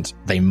 hours and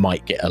they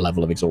might get a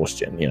level of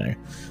exhaustion,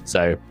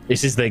 So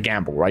this is the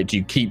gamble, right? Do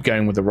you keep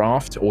going with the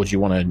raft, or do you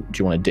want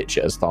to ditch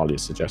it as Thalia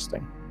is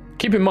suggesting?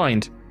 Keep in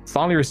mind,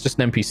 Thalia is just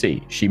an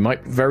NPC. She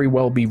might very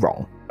well be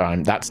wrong.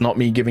 That's not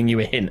me giving you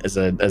a hint as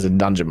a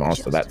dungeon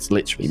master. That's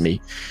literally me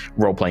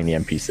role-playing the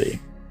NPC.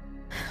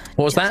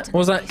 What was that? What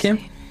was that, Kim?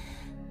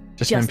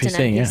 Just an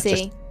NPC, yeah.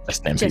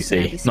 Just an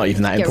NPC. Not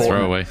even that Get rid of important.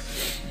 Throw away.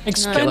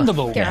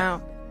 Expendable. Get out.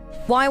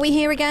 Why are we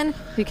here again?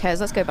 Who cares?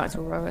 Let's go back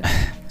to Aurora.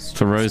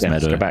 For Rose Yeah,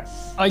 let's Meadow. go back.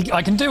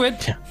 I can do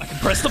it. I can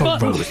press the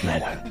button. Rose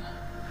Meadow.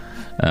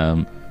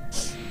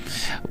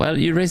 Well,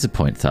 you raise a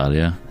point,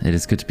 Thalia. It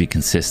is good to be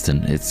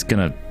consistent. It's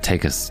going to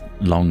take us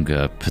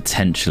longer,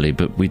 potentially,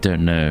 but we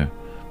don't know.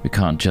 We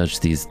can't judge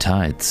these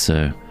tides,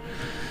 so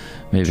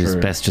maybe it's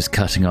True. best just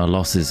cutting our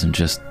losses and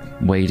just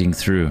wading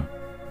through.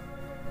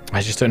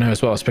 I just don't know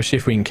as well, especially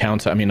if we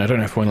encounter... I don't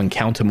know if we'll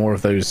encounter more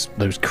of those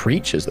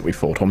creatures that we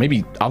fought, or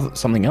maybe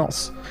something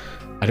else.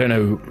 I don't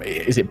know.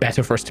 Is it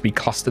better for us to be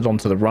clustered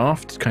onto the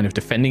raft, kind of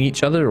defending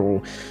each other,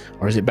 or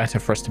is it better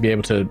for us to be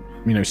able to,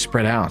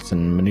 spread out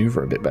and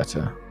maneuver a bit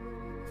better?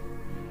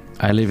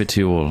 I leave it to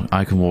you all.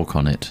 I can walk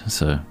on it,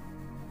 so...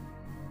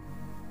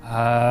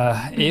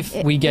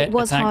 If we get it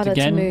was attacked harder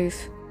again, to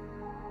move.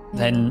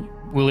 then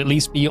we'll at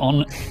least be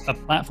on a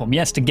platform.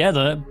 Yes,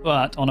 together,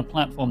 but on a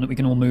platform that we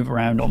can all move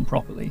around on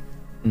properly.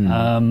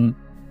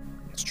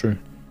 That's true.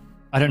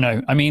 I don't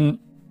know.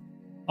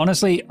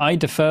 Honestly, I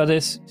defer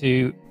this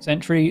to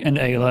Sentry and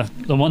Ayla,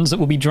 the ones that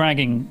will be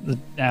dragging the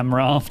damn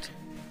raft.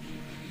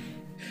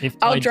 If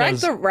I'll Tide drag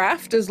does- the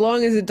raft as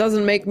long as it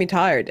doesn't make me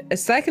tired. A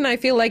second I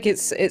feel like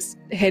it's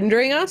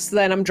hindering us,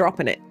 then I'm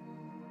dropping it.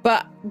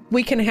 But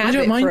we can have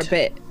don't it for mind. a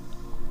bit.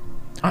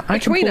 I can pull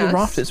Between the us.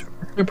 raft. It's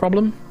no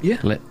problem. Yeah.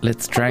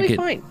 Let's drag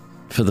Probably it fine.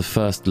 for the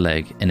first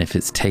leg, and if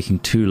it's taking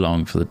too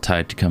long for the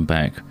tide to come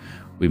back,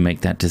 we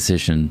make that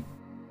decision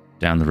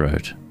down the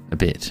road a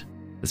bit.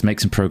 Let's make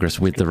some progress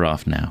with the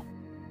raft now.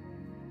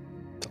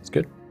 That's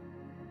good.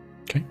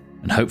 Okay.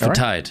 And hope for All right.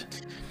 tide.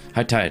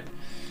 High tide.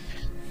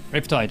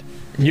 Rip Tide.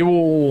 You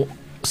all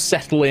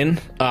settle in.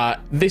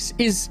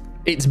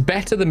 It's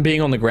better than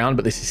being on the ground,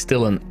 but this is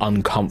still an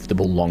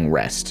uncomfortable long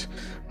rest.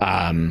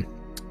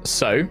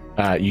 So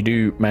you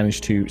do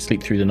manage to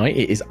sleep through the night.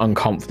 It is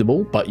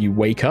uncomfortable, but you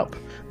wake up.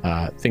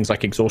 Things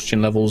like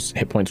exhaustion levels,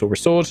 hit points all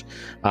restored.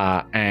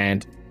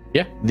 And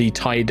yeah, the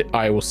tide,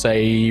 I will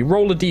say,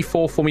 roll a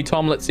d4 for me,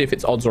 Tom. Let's see if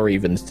it's odds or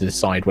evens to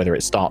decide whether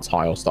it starts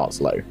high or starts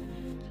low.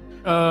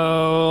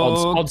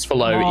 Odds for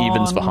low, come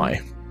evens for on.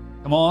 high.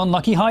 Come on,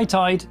 lucky high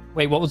tide.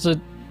 Wait, what was the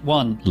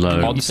one? Low.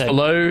 You Odds said- for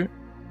low,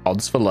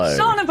 odds for low.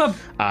 Son of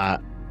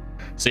a...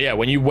 So yeah,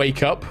 when you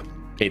wake up,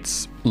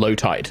 it's low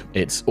tide.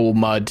 It's all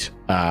mud,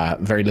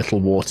 very little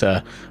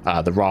water.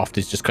 The raft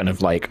is just kind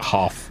of like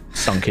half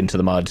sunk into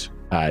the mud.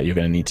 You're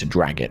going to need to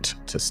drag it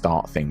to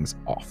start things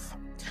off.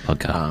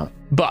 Okay.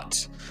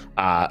 But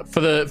for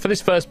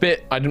this first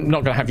bit, I'm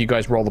not going to have you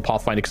guys roll the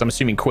Pathfinder because I'm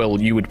assuming, Quill,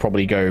 you would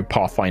probably go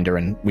Pathfinder,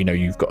 and we know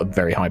you've got a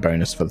very high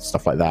bonus for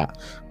stuff like that.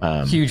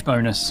 Huge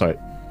bonus. So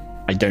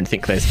I don't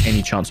think there's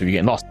any chance of you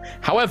getting lost.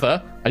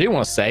 However, I do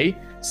want to say,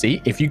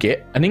 see if you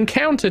get an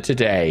encounter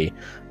today.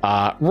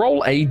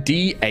 Roll a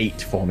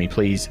d8 for me,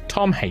 please.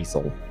 Tom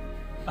Hazel.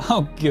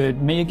 Oh,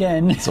 good. Me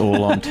again. It's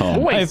all on Tom.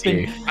 Always I've been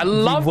you. I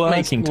love the worst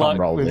making Tom luck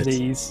roll with this.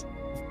 these.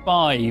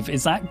 5.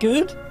 Is that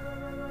good?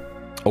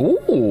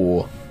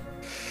 Ooh.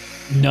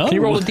 No. Can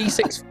you roll a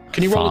d6?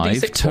 Can you roll a 5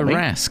 d6 for me?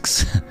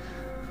 Tarasques.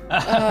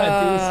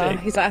 D6.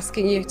 He's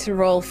asking you to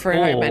roll for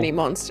how Oh. many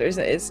monsters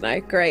it is now.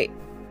 Great.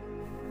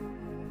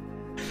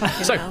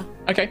 So,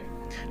 okay.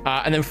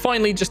 And then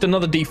finally, just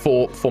another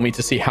D4 for me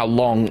to see how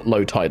long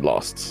low tide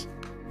lasts.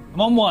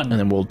 I'm on 1. And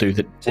then we'll do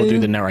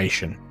the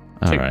narration.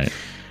 All right.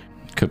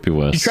 Could be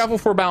worse. You travel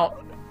for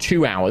about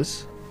 2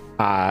 hours.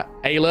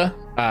 Ayla,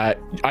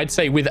 I'd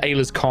say with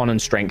Ayla's con and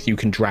strength, you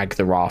can drag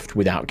the raft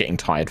without getting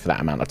tired for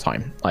that amount of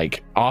time.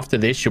 Like, after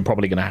this, you're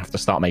probably going to have to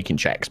start making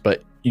checks,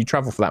 but you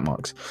travel for that,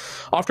 Marks.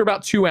 After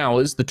about 2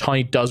 hours, the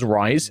tide does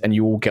rise, and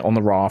you all get on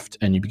the raft,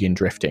 and you begin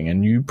drifting.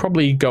 And you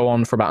probably go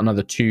on for about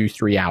another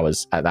 2-3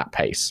 hours at that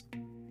pace.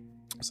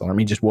 So let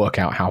me just work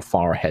out how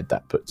far ahead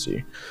that puts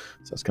you.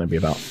 So it's going to be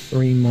about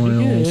 3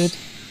 miles. Good.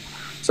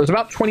 So it's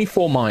about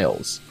 24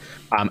 miles.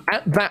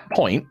 At that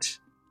point...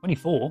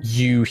 24?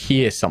 You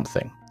hear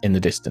something in the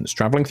distance,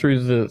 traveling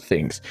through the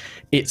things.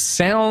 It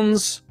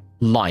sounds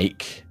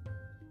like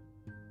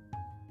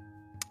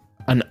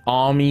an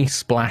army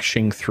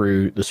splashing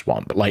through the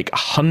swamp, like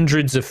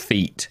hundreds of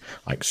feet,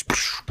 like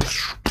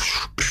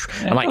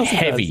and like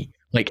heavy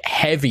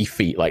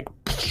feet, like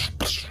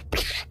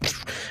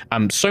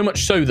so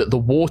much so that the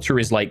water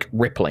is like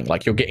rippling,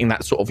 like you're getting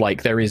that sort of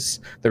like there is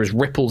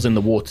ripples in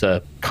the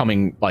water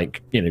coming,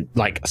 like, you know,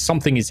 like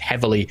something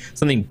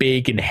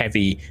big and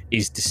heavy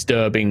is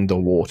disturbing the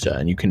water,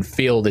 and you can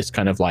feel this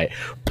kind of like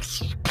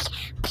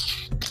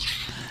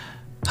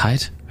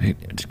Hide?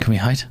 Can we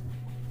hide?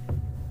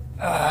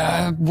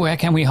 Where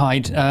can we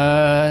hide?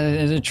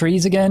 The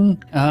trees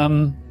again?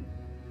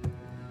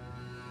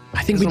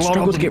 I think we'd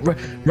struggle to get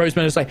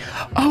Rosemary like,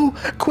 oh,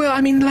 Quill,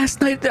 I mean,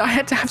 last night I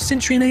had to have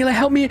Sentry and Ayla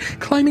help me.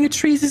 Climbing a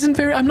tree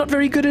I'm not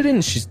very good at it.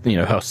 And she's, you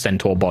know, her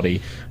centaur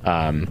body.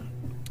 All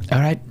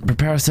right,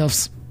 prepare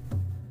ourselves.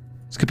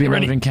 This could be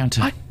another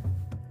encounter.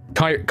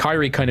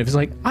 Kyrie kind of is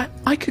like,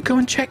 I could go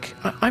and check.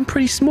 I'm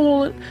pretty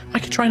small. And I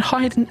could try and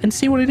hide and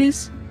see what it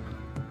is.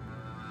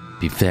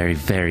 Be very,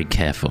 very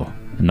careful.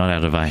 Not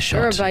out of eye shot.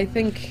 Sure, but I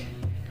think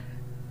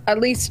at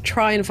least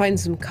try and find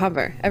some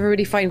cover.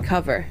 Everybody find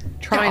cover.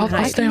 Try and hide.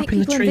 I'll stay up in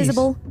the trees.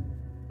 Invisible.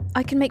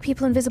 I can make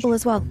people invisible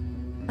as well.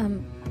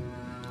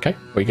 Okay,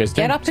 what you guys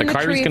do? Get up in the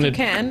tree if you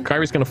can.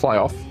 Kyrie's going to fly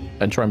off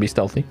and try and be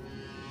stealthy.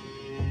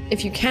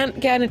 If you can't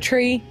get in a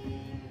tree,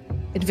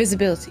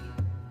 invisibility.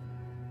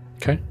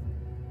 Okay.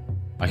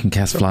 I can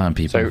cast fly on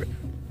people. So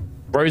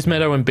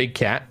Rosemeadow and Big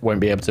Cat won't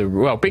be able to...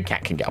 Well, Big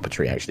Cat can get up a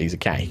tree, actually. He's a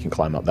cat. He can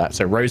climb up that.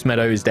 So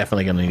Rosemeadow is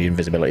definitely going to need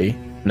invisibility.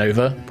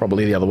 Nova,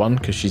 probably the other one,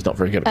 because she's not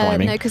very good at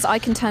climbing. No, because I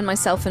can turn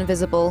myself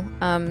invisible.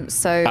 Right,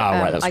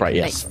 that's right,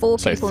 yes. Make 4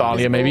 so people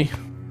Thalia, invisible, maybe?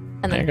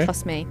 and then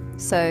plus me.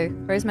 So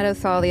Rosemeadow,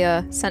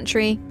 Thalia,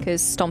 Sentry,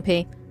 because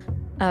Stompy.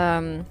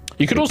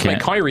 You could also make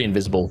Kyrie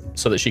invisible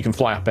so that she can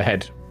fly up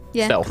ahead.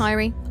 Yeah, stealth.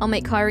 Kyrie. I'll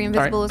make Kyrie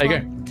invisible there as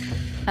well. You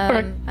go.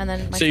 Okay. And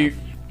then myself. So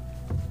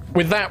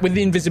with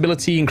the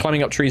invisibility and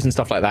climbing up trees and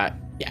stuff like that,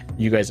 yeah,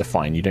 you guys are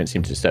fine. You don't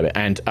seem to disturb it.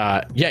 And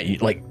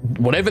like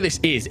whatever this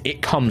is,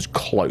 it comes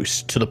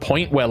close to the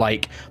point where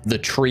like the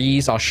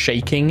trees are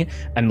shaking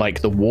and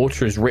like the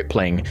water is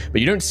rippling,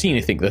 but you don't see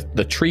anything.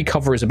 The tree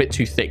cover is a bit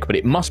too thick, but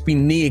it must be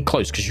near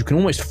close because you can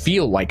almost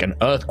feel like an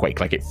earthquake.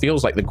 Like it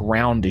feels like the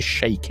ground is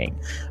shaking.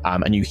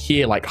 And you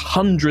hear like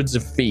hundreds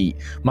of feet,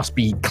 must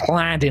be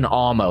clad in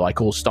armor,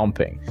 like all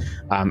stomping.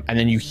 And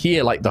then you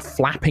hear like the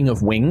flapping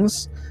of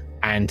wings,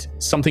 and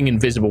something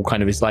invisible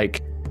kind of is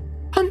like,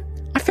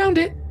 I found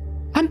it.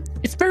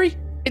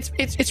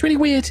 It's really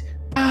weird.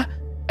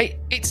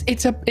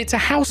 It's a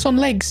house on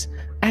legs,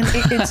 and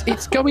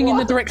it's going in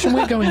the direction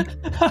we're going.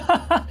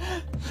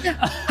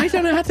 Yeah, I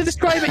don't know how to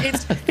describe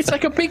it. It's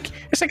like a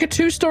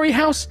 2-story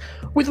house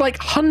with like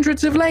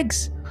hundreds of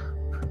legs.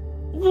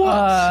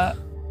 What?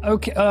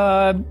 Okay.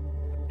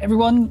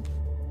 Everyone,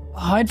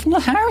 hide from the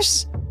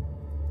house.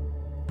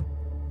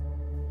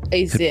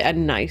 Is it a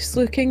nice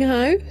looking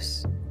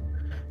house?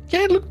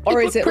 Yeah, it looked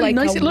pretty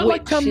nice. It looked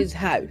like witch's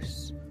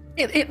house.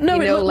 It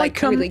looked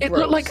like really it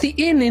looked like the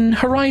inn in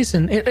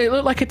Horizon. It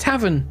looked like a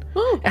tavern.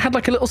 Oh. It had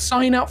like a little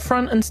sign out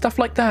front and stuff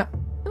like that.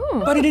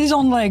 But it is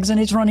on legs and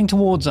it's running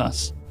towards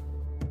us.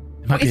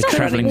 It might be It's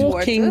traveling.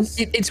 walking.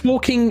 It's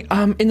walking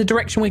in the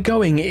direction we're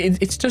going.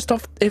 It's just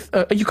off. If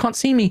you can't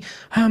see me,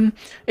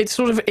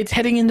 it's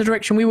heading in the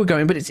direction we were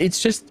going, but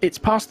it's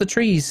past the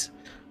trees.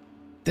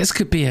 This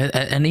could be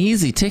an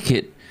easy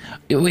ticket.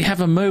 We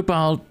have a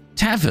mobile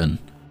tavern.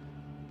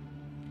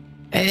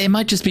 It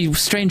might just be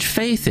strange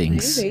fae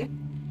things. Maybe.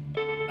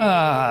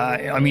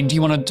 I mean, do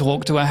you want to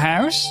talk to a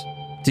house?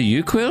 Do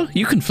you, Quill?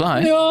 You can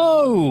fly.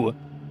 No!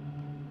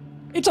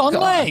 It's on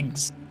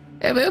legs!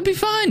 It'll be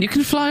fine. You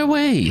can fly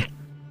away. You've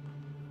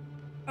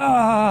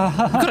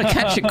got to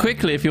catch it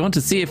quickly if you want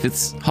to see if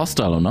it's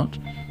hostile or not.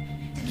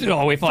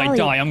 Oh, if I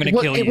die, I'm going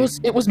to kill you.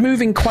 It was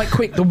moving quite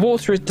quick. The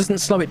water doesn't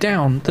slow it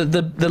down.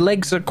 The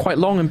legs are quite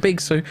long and big,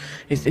 so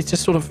it's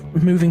just sort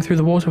of moving through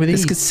the water with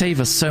ease. This could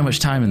save us so much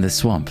time in this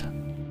swamp.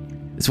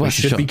 It's worth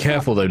a shot. Be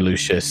careful though,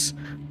 Lucius.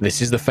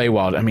 This is the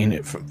Feywild. I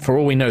mean, for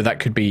all we know,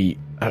 that could be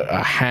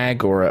a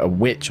hag or a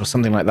witch or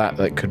something like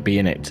that could be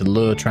in it to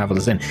lure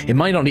travelers in. It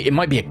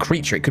might be a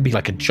creature. It could be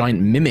like a giant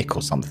mimic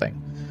or something.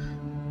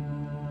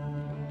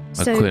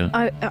 So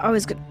I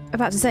was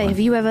about to say, have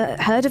you ever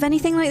heard of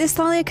anything like this,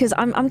 Thalia? Because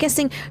I'm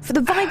guessing, for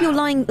the vibe you're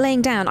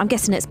laying down, I'm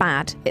guessing it's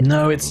bad.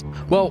 No,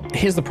 well,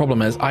 here's the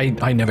problem is I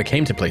never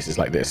came to places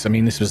like this. I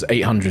mean, this was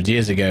 800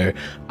 years ago.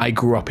 I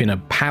grew up in a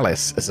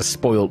palace as a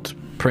spoilt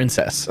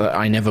princess.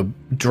 I never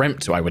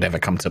dreamt I would ever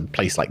come to a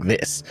place like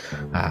this.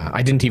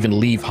 I didn't even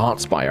leave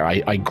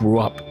Heartspire. I grew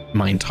up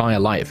my entire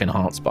life in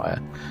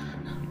Heartspire.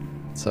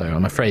 So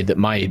I'm afraid that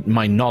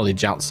my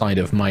knowledge outside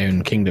of my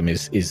own kingdom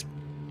is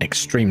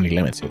extremely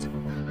limited.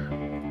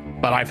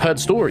 But I've heard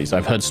stories.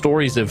 I've heard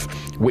stories of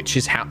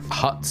witches'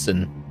 huts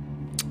and,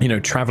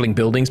 traveling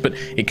buildings. But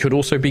it could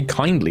also be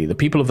kindly. The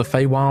people of the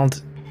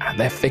Feywild,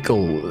 they're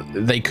fickle.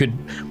 They could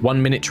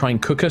 1 minute try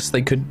and cook us.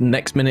 They could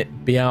next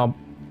minute be our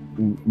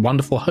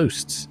wonderful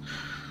hosts.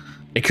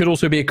 It could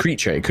also be a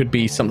creature. It could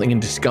be something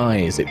in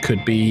disguise. It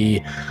could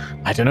be,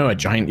 I don't know, a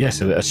giant, yes,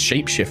 a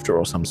shapeshifter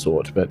or some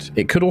sort. But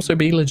it could also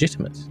be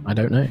legitimate. I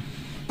don't know.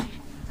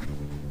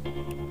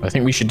 I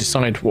think we should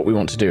decide what we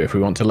want to do. If we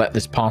want to let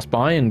this pass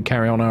by and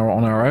carry on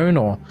our own,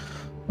 or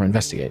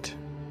investigate.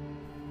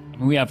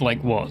 We have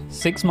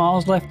 6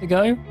 miles left to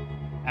go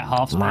at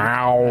half speed.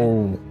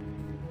 Wow.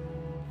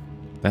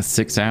 That's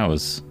 6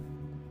 hours.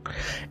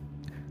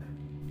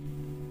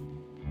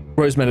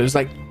 Rosemeadow's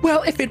like,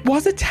 well, if it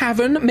was a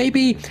tavern,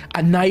 maybe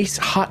a nice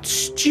hot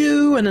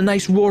stew and a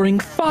nice roaring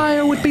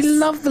fire would be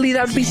lovely.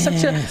 That would be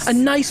such a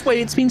nice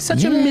way. It's been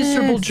such a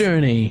miserable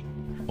journey.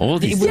 All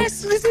these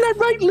Yes, isn't that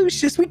right,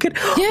 Lucius? We could.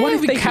 What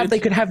if they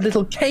could have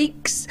little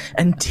cakes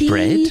and tea,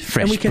 bread,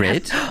 fresh and we could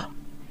bread.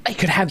 They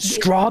could have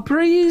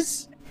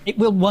strawberries. It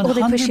will 100%. Or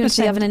they push you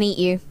into the oven and eat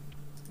you.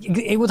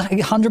 It will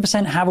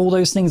 100% have all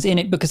those things in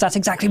it because that's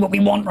exactly what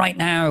we want right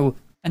now.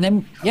 And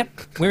then,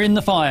 we're in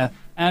the fire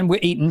and we're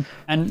eating,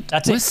 and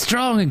that's We're it.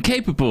 strong and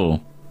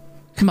capable.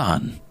 Come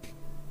on.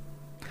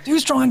 Too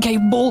strong and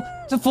capable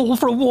to fall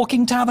for a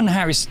walking tavern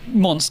house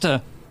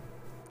monster.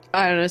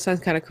 I don't know. It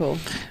sounds kind of cool.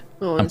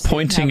 I'm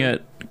pointing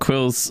at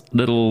Quill's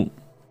little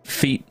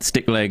feet,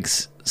 stick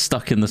legs,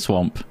 stuck in the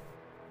swamp.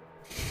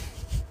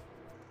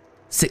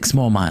 6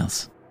 more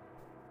miles.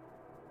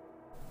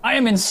 I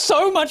am in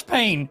so much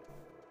pain.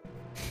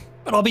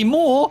 But I'll be in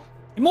more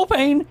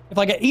pain if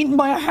I get eaten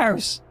by a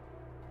house.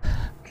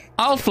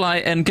 I'll fly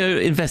and go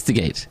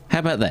investigate. How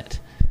about that?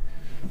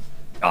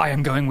 I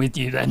am going with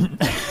you then.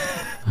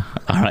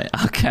 All right,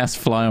 I'll cast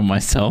fly on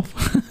myself.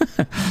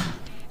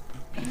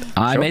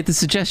 I made the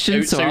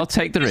suggestion, so I'll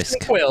take the Lucius risk.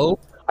 and Quill,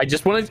 I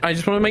just want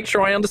to make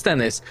sure I understand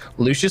this.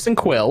 Lucius and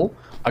Quill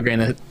are going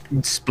to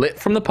split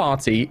from the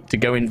party to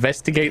go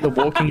investigate the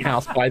walking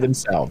house by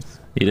themselves.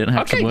 You don't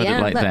have to word it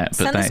like look, that, but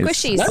send the that is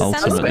squishies, send the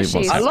ultimately what's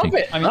squishies. I love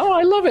happening. it.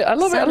 I love it. I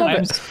love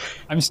it.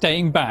 I'm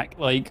staying back.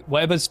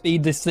 Whatever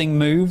speed this thing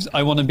moves,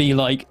 I want to be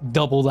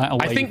double that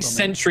away. I think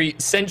from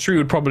Sentry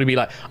would probably be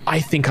like, I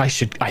think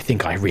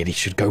I really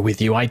should go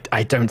with you. I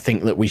don't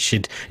think that we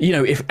should,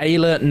 if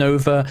Ayla,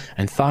 Nova,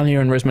 and Thalia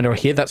and Rosemeadow are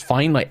here, that's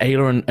fine.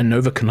 Ayla and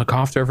Nova can look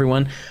after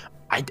everyone.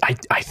 I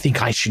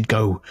think I should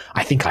go.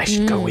 I think I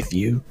should go with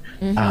you.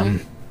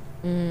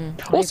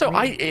 Also,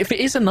 if it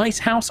is a nice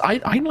house,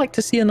 I'd like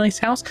to see a nice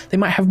house. They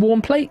might have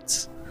warm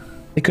plates.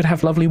 They could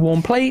have lovely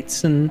warm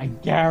plates, and I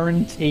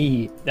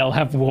guarantee they'll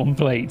have warm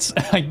plates.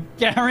 I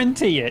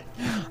guarantee it.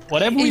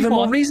 Whatever we Even more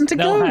want, reason to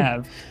they'll go.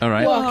 have. All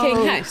right.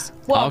 Walking house.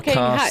 Walking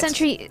cast-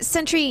 house.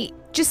 Sentry,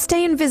 just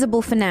stay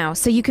invisible for now,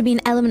 so you can be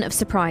an element of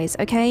surprise,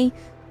 okay?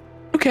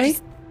 okay.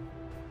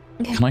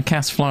 Can I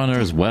cast fly on her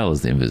as well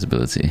as the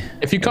invisibility?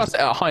 If you cast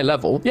it at a high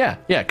level, yeah,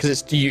 because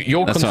it's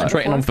you're That's right.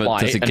 concentrating on But fly,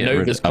 does it and get rid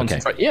Nova's of- okay.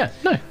 concentrating. Yeah,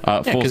 no. Yeah,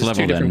 'cause Fourth it's two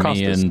level then, different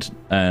me casters.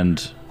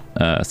 and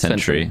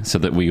Sentry, so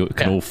that we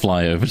can all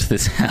fly over to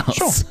this house.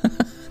 Sure.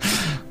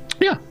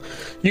 Yeah.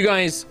 You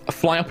guys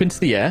fly up into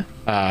the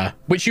air,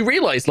 which you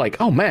realize,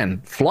 oh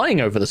man,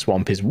 flying over the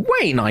swamp is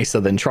way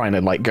nicer than trying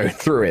to go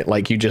through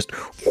it. You just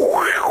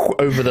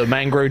over the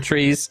mangrove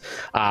trees,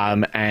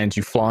 and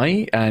you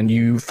fly and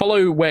you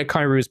follow where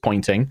Kairu is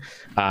pointing.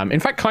 In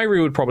fact,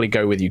 Kairu would probably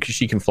go with you because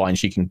she can fly and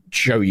she can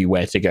show you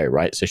where to go,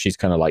 right? So she's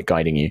kind of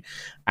guiding you,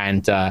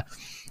 and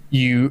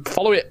you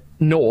follow it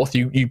north.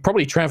 You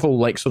probably travel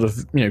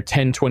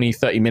 10, 20,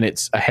 30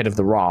 minutes ahead of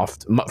the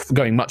raft,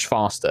 going much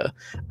faster,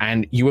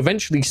 and you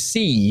eventually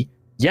see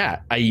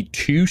a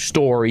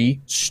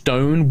 2-story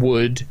stone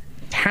wood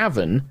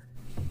tavern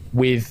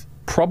with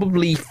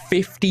probably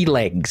 50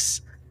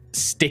 legs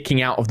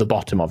sticking out of the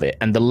bottom of it,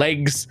 and the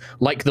legs,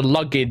 like the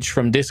luggage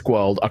from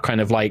Discworld, are kind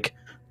of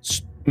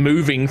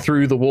moving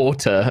through the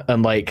water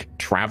and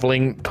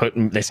traveling.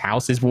 This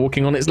house is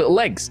walking on its little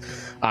legs.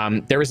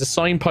 There is a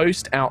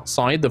signpost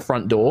outside the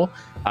front door,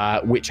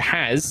 which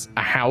has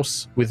a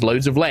house with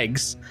loads of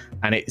legs,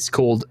 and it's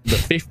called the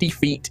 50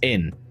 Feet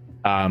Inn.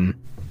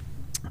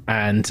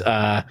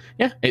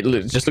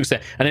 It just looks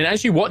there. And then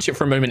as you watch it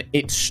for a moment,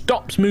 it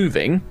stops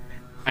moving,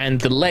 and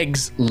the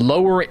legs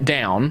lower it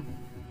down,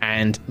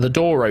 and the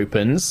door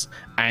opens,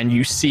 and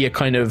you see a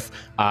kind of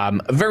a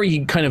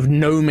very kind of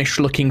gnomish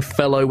looking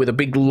fellow with a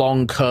big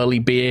long curly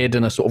beard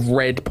and a sort of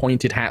red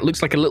pointed hat.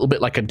 Looks like a little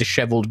bit like a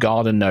disheveled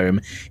garden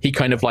gnome. He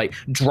kind of like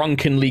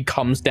drunkenly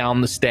comes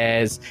down the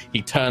stairs.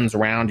 He turns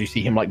around. You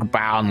see him like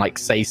bow and like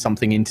say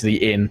something into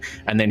the inn,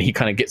 and then he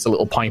kind of gets a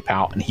little pipe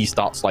out and he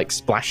starts like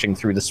splashing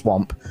through the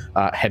swamp,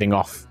 heading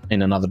off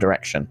in another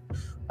direction.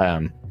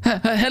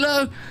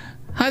 Hello,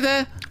 hi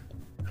there.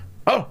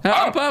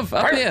 Above,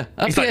 up here,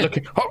 up He's here. like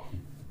looking. Oh,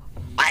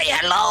 Why,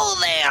 hello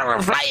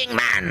there, flying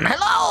man.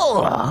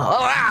 Hello.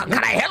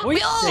 Can I help you?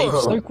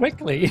 So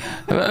quickly.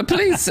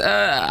 Please,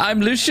 I'm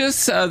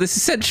Lucius. This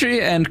is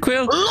Sentry and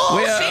Quill.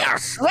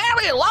 Lucius,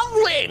 very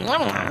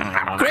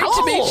lovely. Great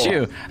to meet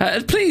you.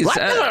 Please,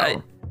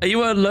 Wonderful. are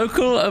you a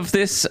local of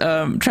this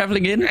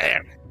traveling inn?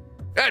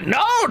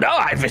 No,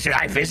 I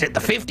visit the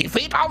 50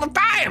 feet all the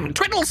time.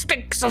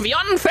 Twiddlesticks of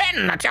Yon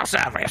Fen at your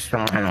service.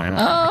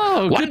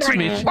 Oh, good to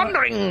meet you.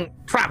 Wandering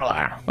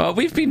traveler. Well,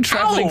 we've been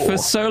traveling for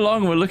so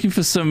long. We're looking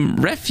for some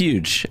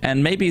refuge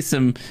and maybe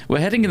some. We're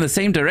heading in the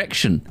same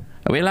direction.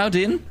 Are we allowed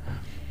in?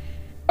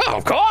 Oh,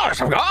 of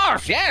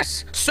course,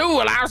 yes. Sue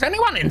allows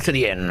anyone into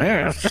the inn.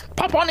 Yes, just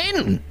pop on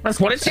in. That's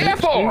what it's here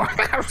for.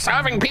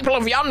 Serving people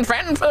of Yon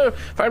Fen for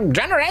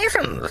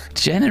generations.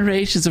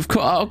 Generations, of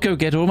course. I'll go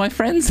get all my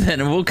friends then,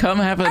 and we'll come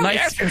have a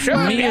nice Yes, sure,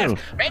 meal.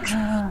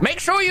 yes. Make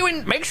sure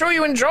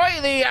you enjoy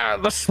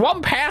the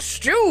swamp hare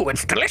stew.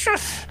 It's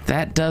delicious.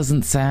 That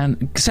doesn't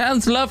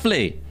sounds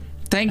lovely.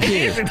 Thank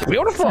you. It's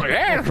beautiful.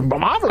 Yes,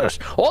 marvelous.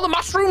 Or the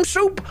mushroom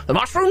soup. The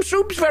mushroom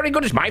soup's very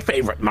good. It's my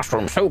favorite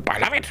mushroom soup. I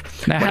love it.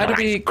 Now, With how a do nice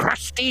we-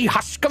 crusty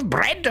husk of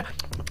bread?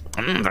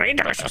 Very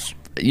delicious.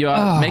 You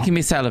are making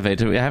me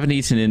salivate. I haven't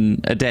eaten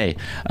in a day.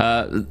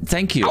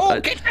 Thank you. Oh,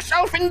 get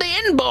yourself in the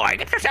inn, boy.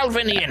 Get yourself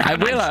in the inn. I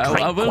Have a will. nice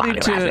drink I will while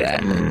need you're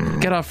at it. to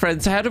get our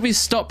friends. How do we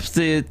stop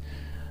the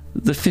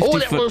 50 Oh,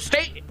 it will foot?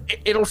 stay.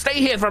 It'll stay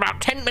here for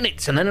about 10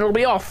 minutes, and then it'll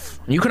be off.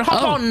 You can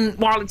hop on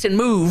while it's in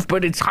move,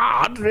 but it's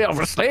hard.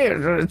 Obviously,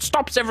 it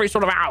stops every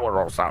sort of hour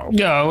or so.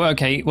 No,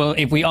 okay. Well,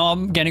 if we are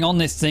getting on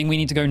this thing, we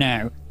need to go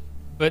now.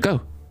 But Go.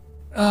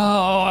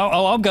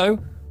 I'll go.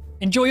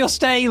 Enjoy your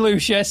stay,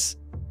 Lucius.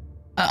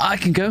 I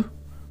can go.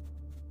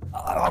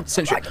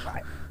 Essentially,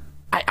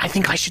 I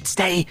think I should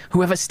stay.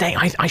 Whoever's staying,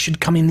 I should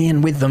come in the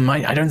inn with them.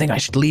 I don't think I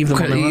should leave them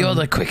on their You're own.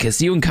 the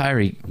quickest. You and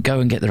Kyrie go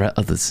and get the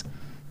others.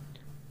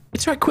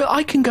 It's right, Quill.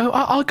 I can go.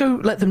 I'll go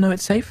let them know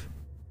it's safe.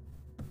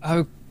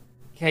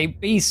 Okay,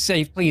 be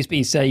safe. Please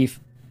be safe.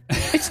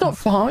 It's not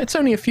far. It's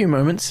only a few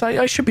moments.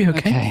 I should be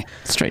okay. Okay.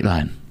 Straight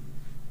line.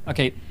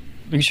 Okay,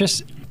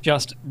 Lucius,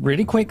 just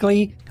really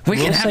quickly. We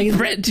we'll can say have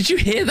bread. Did you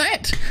hear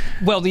that?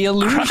 Well, the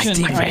illusion.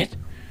 Crusty bread.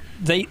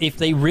 If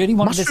they really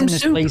wanted this in this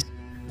Mushroom place,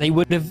 they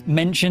would have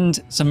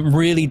mentioned some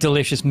really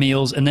delicious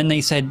meals, and then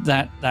they said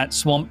that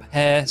swamp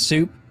hare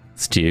soup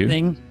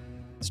Stew.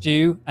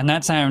 stew, and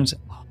that sounds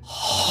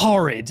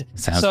horrid.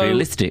 Sounds So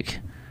realistic.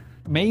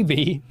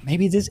 maybe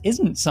this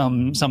isn't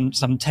some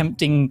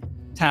tempting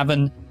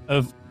tavern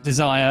of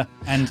desire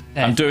and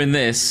death. I'm doing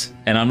this,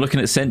 and I'm looking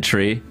at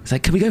Sentry. It's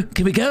like, can we go?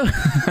 Can we go?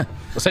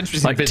 Well,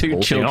 Sentry's Like two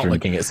invisible, so you're not children.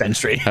 looking at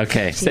Sentry.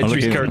 Okay. I'm Sentry's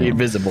looking- currently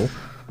invisible.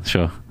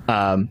 Sure.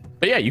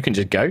 But yeah, you can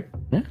just go.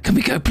 Yeah, Can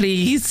we go,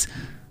 please?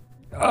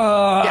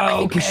 I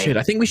think we should.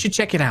 I think we should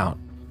check it out.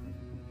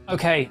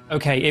 Okay.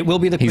 It will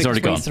be the He's quickest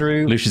already way gone.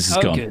 through. Lucius is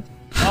gone. Good.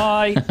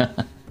 Bye.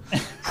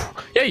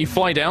 Yeah, you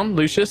fly down,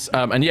 Lucius,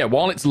 and yeah,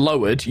 while it's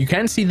lowered, you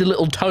can see the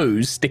little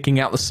toes sticking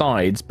out the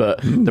sides, but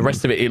the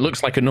rest of it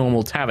looks like a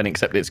normal tavern,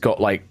 except it's got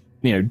like,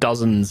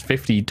 dozens,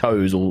 50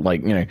 toes, or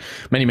like, many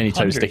toes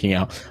 100. sticking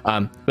out.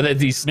 But there's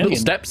these Million.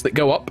 little steps that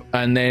go up,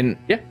 and then,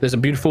 yeah, there's a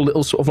beautiful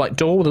little sort of like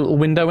door with a little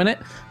window in it.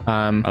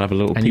 I'll have a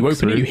little And you peek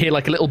open it, through. you hear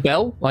like a little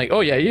bell, like,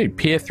 oh yeah, you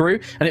peer through,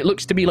 and it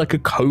looks to be like a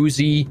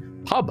cozy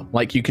pub.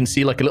 Like you can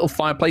see like a little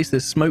fireplace,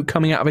 there's smoke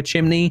coming out of a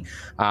chimney.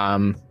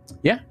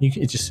 Yeah,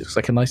 it just looks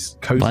like a nice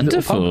cozy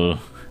little pub. Wonderful.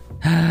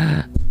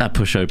 I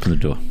push open the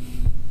door.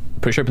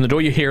 Push open the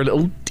door, you hear a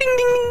little ding ding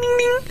ding ding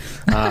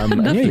ding. And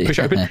yeah, you Lovely. push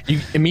it open.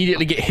 You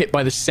immediately get hit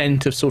by the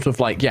scent of sort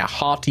of like, yeah,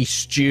 hearty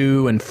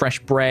stew and fresh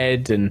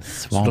bread and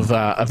sort of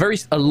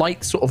a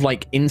light sort of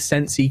like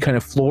incensey kind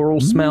of floral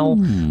smell.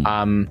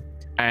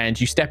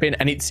 And you step in,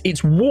 and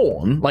it's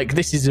worn. Like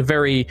this is a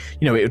very,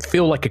 it would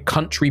feel like a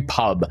country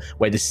pub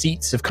where the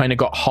seats have kind of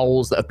got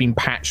holes that have been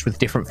patched with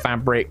different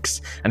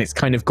fabrics, and it's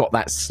kind of got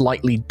that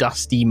slightly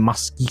dusty,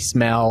 musky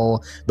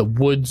smell. The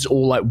wood's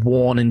all like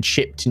worn and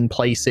chipped in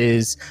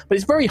places, but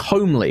it's very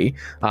homely,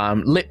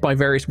 lit by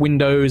various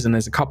windows, and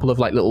there's a couple of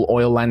like little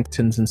oil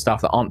lanterns and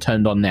stuff that aren't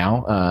turned on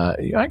now.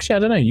 Actually, I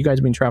don't know. You guys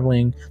have been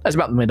traveling. That's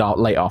about the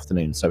late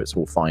afternoon, so it's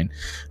all fine.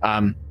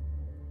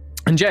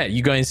 And yeah,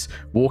 you guys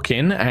walk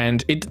in,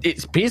 and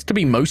it appears to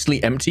be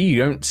mostly empty. You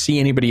don't see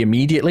anybody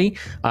immediately.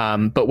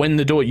 But when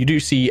the door, you do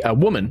see a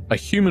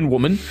human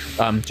woman,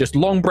 just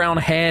long brown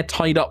hair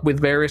tied up with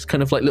various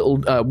kind of like little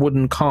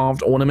wooden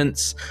carved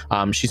ornaments.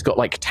 She's got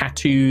like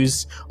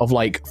tattoos of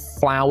like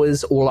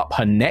flowers all up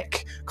her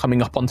neck,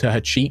 coming up onto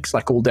her cheeks,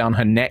 like all down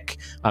her neck.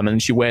 And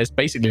she wears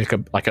basically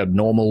like a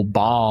normal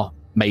bar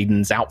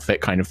maiden's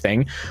outfit kind of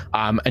thing.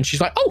 And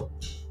she's like, oh,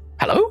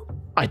 hello.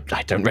 I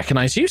don't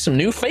recognize you. Some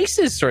new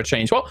faces for a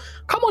change. Well,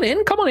 come on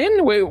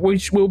in.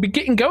 We'll be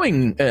getting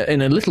going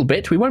in a little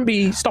bit. We won't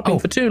be stopping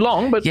for too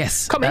long, but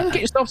yes, come in, get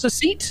yourselves a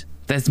seat.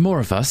 There's more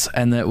of us,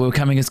 and we're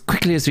coming as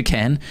quickly as we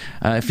can,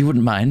 if you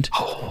wouldn't mind.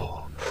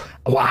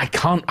 Well, I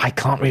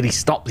can't really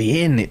stop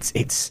the inn.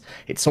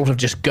 It sort of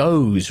just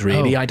goes,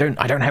 really. I don't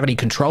have any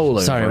control over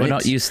it. Sorry, we're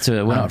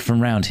not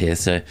from round here,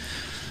 so...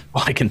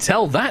 Well, I can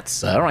tell that,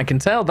 sir. I can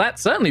tell that,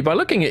 certainly, by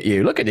looking at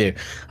you. Look at you.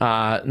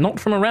 Not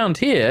from around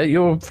here.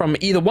 You're from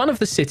either one of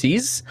the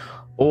cities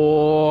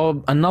or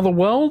another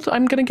world,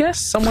 I'm going to guess,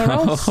 somewhere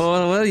else.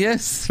 Oh, well,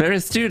 yes. Very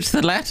astute,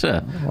 the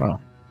latter.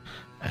 Well,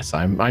 yes,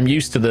 I'm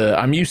used to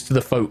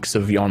the folks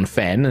of Yon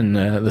Fen and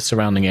the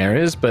surrounding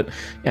areas, but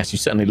yes, you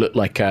certainly look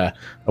like a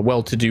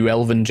well-to-do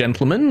elven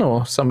gentleman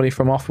or somebody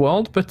from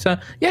off-world. But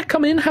yeah,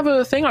 come in, have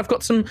a thing. I've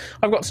got some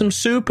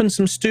soup and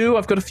some stew.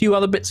 I've got a few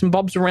other bits and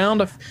bobs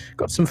around. I've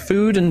got some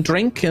food and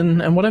drink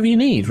and whatever you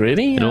need,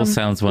 really. It all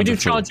sounds wonderful. We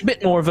do charge a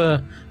bit more of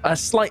a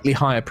slightly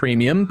higher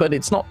premium, but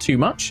it's not too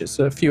much. It's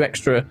a few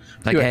extra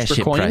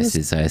airship coins.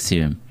 Prices, I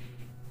assume.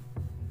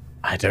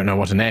 I don't know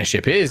what an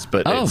airship is,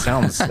 but it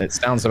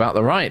sounds about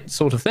the right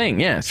sort of thing.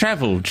 Yes,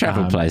 travel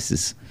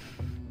places.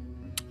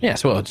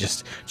 Yes, well,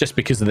 just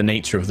because of the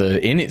nature of the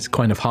inn, it's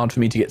kind of hard for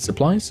me to get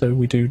supplies, so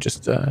we do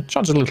just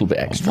charge a little bit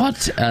extra.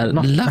 What a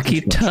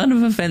lucky turn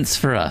of events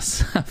for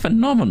us!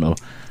 Phenomenal.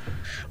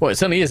 Well, it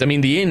certainly is. I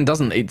mean, the inn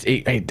doesn't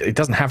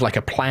have like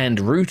a planned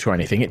route or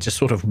anything. It just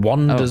sort of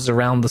wanders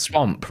around the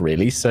swamp,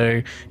 really.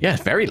 So yeah,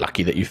 very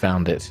lucky that you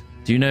found it.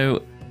 Do you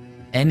know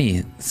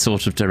any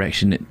sort of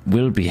direction it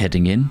will be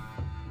heading in?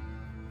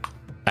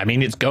 I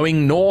mean, it's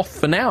going north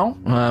for now.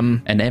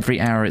 And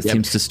every hour it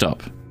seems to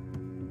stop.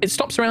 It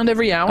stops around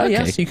every hour. Okay.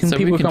 Yes,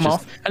 people come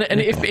off,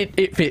 and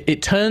if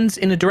it turns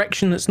in a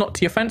direction that's not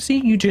to your fancy,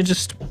 you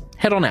just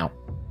head on out.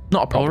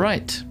 Not a problem. All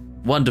right,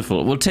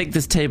 wonderful. We'll take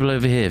this table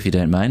over here if you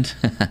don't mind.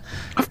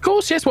 Of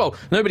course, yes. Well,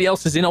 nobody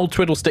else is in. Old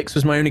Twiddlesticks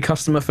was my only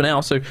customer for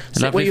now, so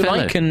sit where you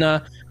like. And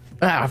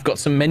I've got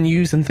some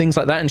menus and things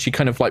like that. And she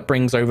kind of like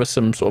brings over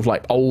some sort of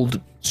like old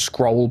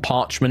scroll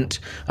parchment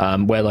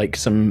where like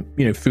some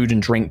food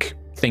and drink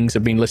things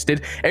have been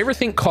listed.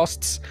 Everything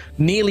costs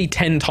nearly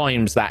 10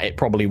 times that it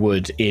probably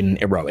would in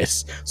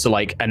Erois. So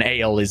like an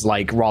ale is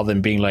like, rather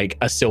than being like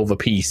a silver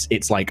piece,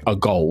 it's like a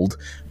gold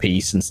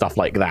piece and stuff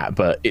like that.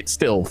 But it's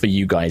still, for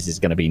you guys, is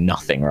going to be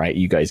nothing, right?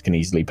 You guys can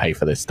easily pay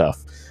for this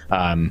stuff.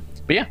 But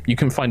yeah, you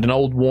can find an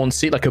old worn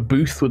seat, like a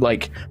booth with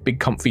like big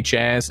comfy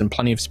chairs and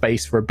plenty of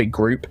space for a big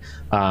group.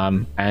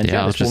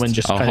 This woman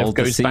just kind of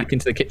goes back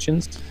into the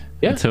kitchens.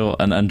 Yeah.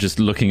 And just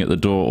looking at the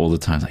door all the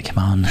time, like, come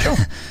on. Sure.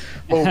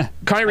 Well,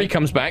 Kyrie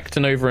comes back to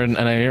Nova and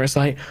Aeris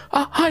like,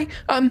 hi,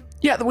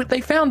 yeah,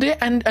 they found it,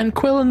 and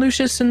Quill and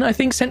Lucius and I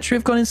think Sentry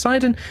have gone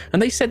inside, and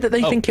they said that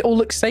they think it all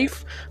looks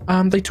safe.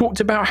 They talked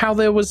about how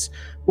there was,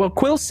 well,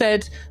 Quill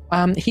said,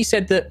 he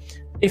said that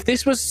if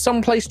this was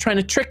someplace trying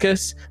to trick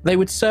us, they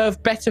would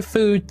serve better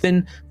food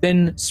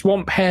than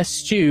swamp hare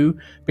stew,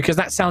 because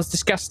that sounds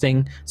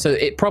disgusting, so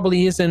it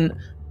probably isn't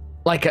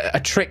like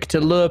a trick to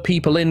lure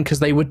people in, because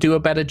they would do a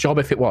better job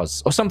if it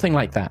was, or something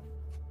like that.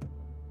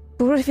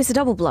 But what if it's a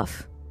double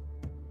bluff?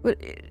 I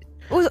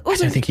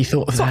don't think he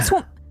thought of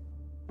that.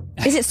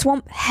 Is it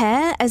swamp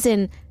hair, as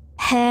in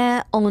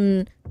hair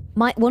on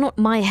my? Well, not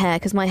my hair,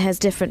 because my hair's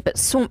different. But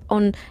swamp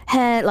on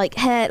hair, like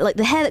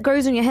the hair that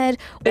grows on your head,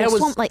 or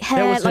swamp like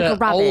hair, like a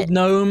rabbit. Old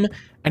gnome,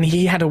 and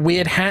he had a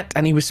weird hat,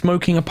 and he was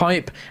smoking a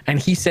pipe, and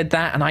he said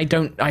that, and I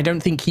don't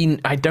think he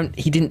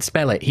didn't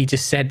spell it. He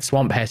just said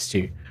swamp hair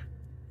stew.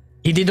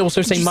 He did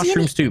also say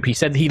mushroom soup. He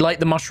said he liked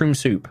the mushroom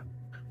soup.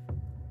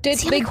 Did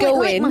they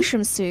go in?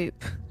 Mushroom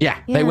soup. Yeah,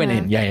 they went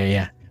in.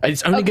 Yeah.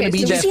 It's only going to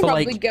be there for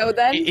like. Go,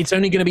 then? It's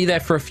only going to be there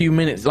for a few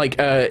minutes. Like,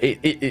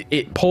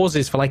 it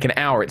pauses for like an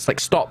hour. It's like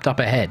stopped up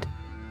ahead.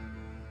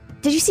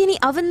 Did you see any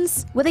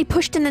ovens? Were they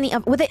pushed in any?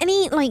 Were there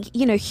any like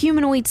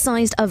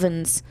humanoid-sized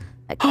ovens?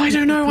 I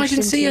don't know. I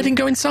didn't see. I didn't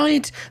go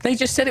inside. They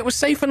just said it was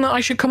safe and that I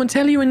should come and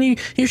tell you, and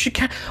you should.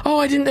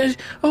 I didn't.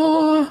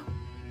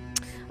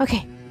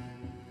 Okay.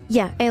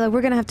 Yeah, Ayla,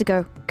 we're gonna have to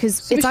go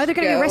because it's either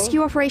gonna be a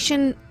rescue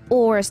operation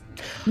or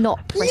not.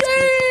 Yay!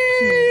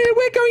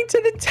 We're going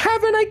to the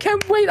tavern. I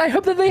can't wait. I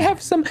hope that they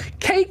have some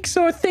cakes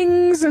or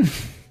things. And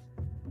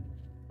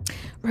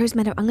Rose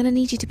Meadow, I'm gonna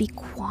need you to be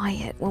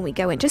quiet when we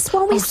go in, just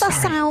while we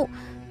suss out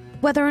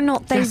whether or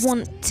not they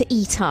want to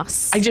eat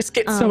us. I just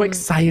get so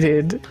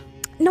excited.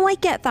 No, I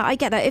get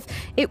that. If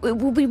it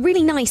would be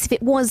really nice if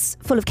it was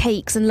full of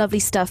cakes and lovely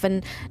stuff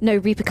and no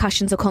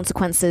repercussions or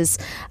consequences.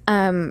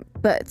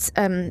 But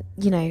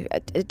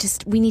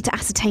just we need to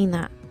ascertain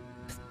that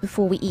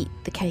before we eat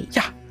the cake.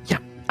 Yeah,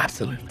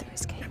 absolutely. There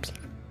is cake.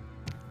 Absolutely.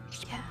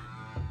 Yeah.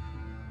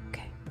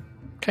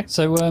 Okay.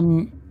 So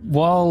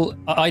while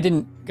I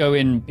didn't go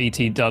in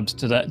BT dubs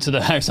to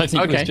the house, I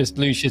think it was just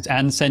Lucius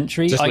and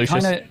Sentry. I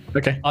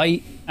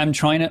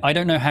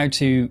don't know how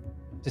to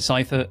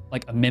decipher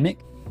like a mimic.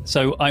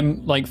 So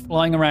I'm like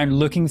flying around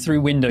looking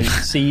through windows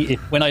to see if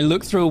when I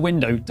look through a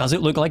window, does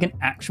it look like an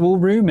actual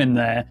room in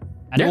there?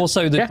 And Yeah,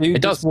 also the yeah, dude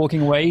it that's does.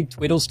 walking away,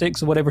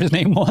 Twiddlesticks or whatever his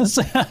name was.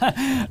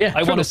 Yeah,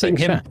 I want to see Twiddlesticks,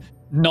 him yeah.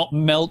 not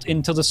melt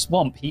into the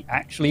swamp. He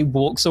actually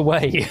walks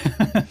away.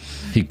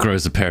 He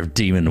grows a pair of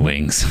demon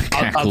wings, I'll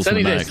cackles tell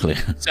you this.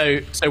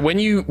 maniacally. So when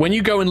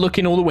you go and look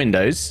in all the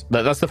windows,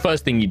 that's the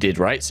first thing you did,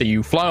 right? So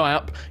you fly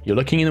up, you're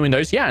looking in the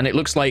windows, yeah, and it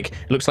looks like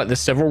there's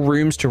several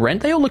rooms to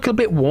rent. They all look a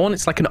bit worn.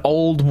 It's like an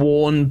old,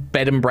 worn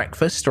bed and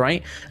breakfast,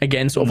 right?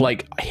 Again, sort of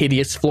like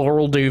hideous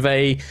floral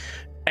duvet.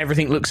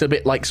 Everything looks a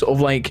bit like sort of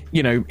like,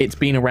 you know, it's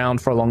been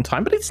around for a long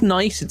time, but it's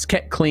nice. It's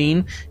kept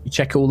clean. You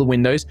check all the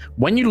windows.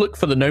 When you look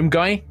for the gnome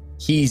guy,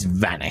 he's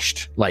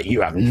vanished. Like, you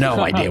have no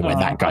idea where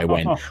that guy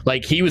went.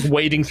 Like, he was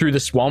wading through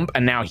the swamp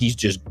and now he's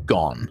just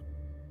gone.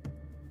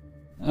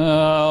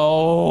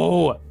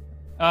 Oh.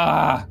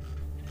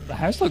 The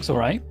house looks all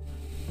right.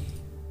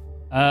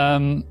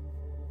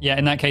 Yeah,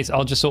 in that case,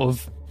 I'll just sort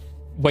of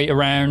wait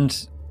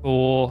around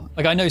for...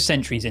 Like, I know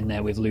Sentry's in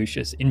there with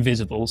Lucius,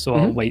 invisible, so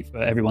I'll wait for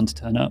everyone to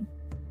turn up.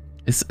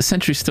 Is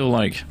Sentry still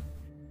like...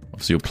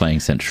 Obviously, you're playing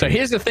Sentry. So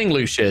here's the thing,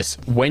 Lucius.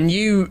 When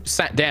you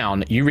sat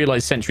down, you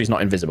realize Sentry's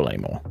not invisible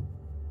anymore.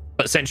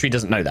 But Sentry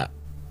doesn't know that.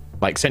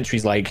 Like,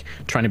 Sentry's like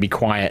trying to be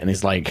quiet and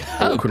is like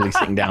awkwardly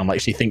sitting down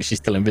like she thinks she's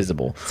still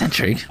invisible.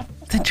 Sentry.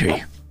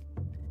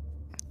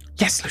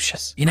 Yes,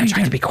 Lucius. You know, I'm you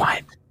trying to don't- be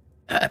quiet.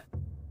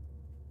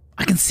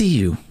 I can see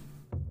you.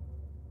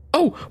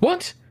 Oh,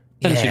 what?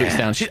 Then she looks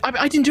down.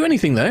 I didn't do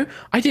anything though.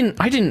 I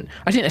didn't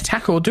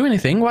attack or do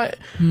anything. What?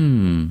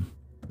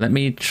 Let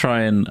me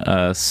try and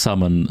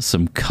summon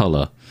some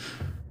color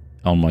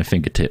on my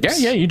fingertips.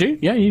 Yeah, you do.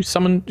 Yeah, you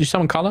summon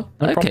color.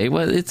 No Okay, problem.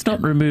 well, it's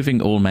not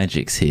removing all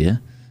magics here.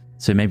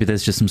 So maybe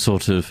there's just some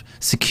sort of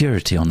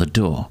security on the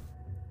door.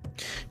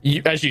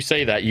 As you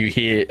say that, you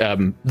hear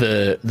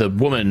the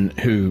woman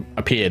who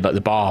appeared, like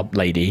the bar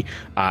lady,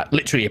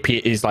 literally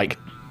is like,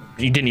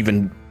 you didn't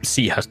even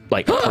see her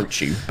like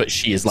approach you, but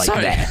she is like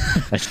Sorry. there.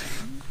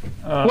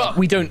 Well,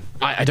 we don't.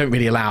 I don't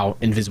really allow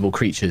invisible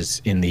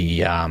creatures in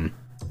the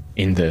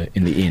inn.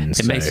 It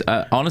So. makes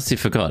honestly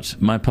forgot.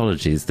 My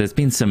apologies. There's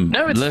been some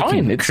No, it's lurking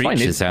fine, it's fine.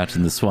 creatures out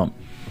in the swamp.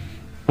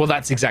 Well,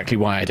 that's exactly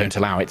why I don't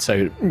allow it.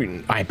 So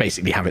I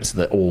basically have it so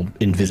that all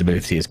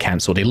invisibility is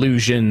cancelled.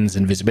 Illusions,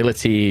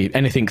 invisibility,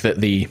 anything that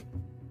the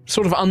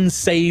sort of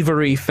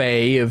unsavory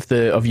fae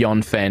of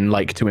Yon Fen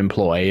like to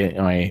employ,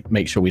 I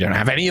make sure we don't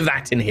have any of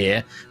that in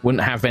here.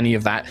 Wouldn't have any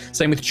of that.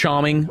 Same with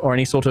charming or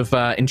any sort of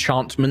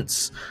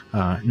enchantments.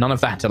 None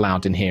of that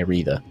allowed in here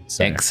either.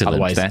 So Excellent.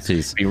 Otherwise, That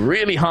is- it'd be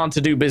really hard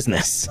to do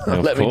business.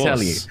 Of Let me tell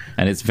course. you.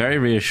 And it's very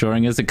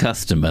reassuring as a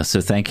customer, so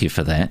thank you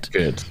for that.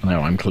 Good. No,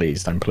 I'm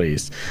pleased.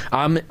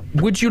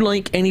 Would you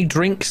like any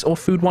drinks or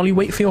food while you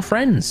wait for your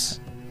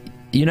friends?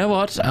 You know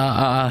what?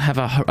 I'll have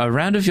a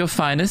round of your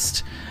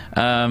finest.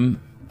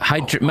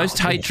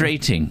 Most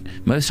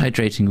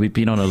hydrating. We've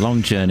been on a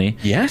long journey.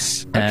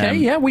 Yes. Okay.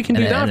 Yeah, we can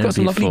do and that. I've got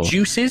some lovely before.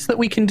 juices that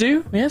we can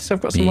do. Yes, I've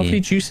got some lovely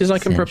juices I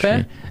can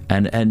prepare.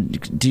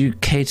 And do you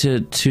cater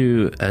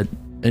to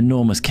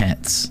enormous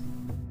cats?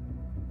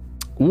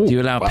 Ooh, Do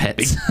you allow well,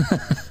 pets?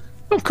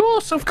 Of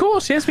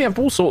course. Yes, we have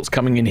all sorts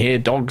coming in here: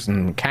 dogs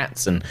and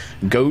cats and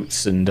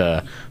goats and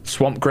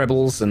swamp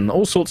grebels and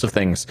all sorts of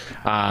things.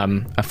 A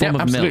form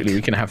of absolutely, milk.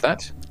 we can have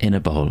that. In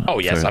a bowl. Oh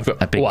yes, for I've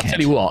got a big I'll cat. tell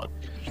you what.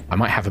 I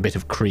might have a bit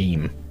of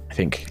cream. I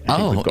think we've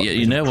got a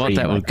You bit know of what? cream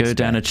That I will can go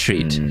down a spare.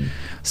 treat.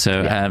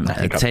 So Yeah, I think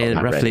I'd I've say got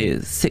that roughly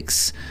ready.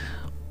 6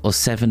 or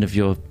 7 of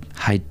your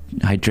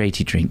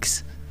hydraty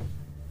drinks.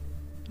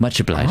 Much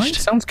All right, obliged.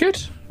 sounds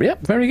good. Yeah,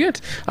 very good.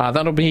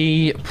 That'll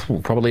be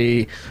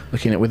probably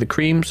looking at with the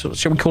cream. So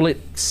shall we call it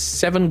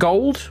 7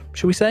 gold?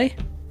 Shall we say?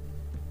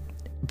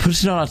 Put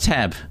it on a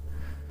tab.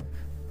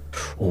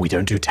 Oh, we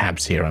don't do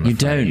tabs here. I'm You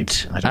afraid.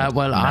 don't. I don't.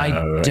 Well, I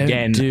No, don't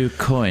again, do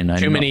coin. I'm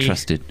too not many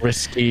trusted.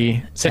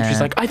 risky. Sentry's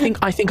like, I think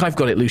I've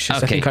got it, Lucius.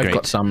 I Okay, think I've great.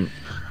 got some.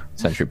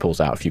 Sentry pulls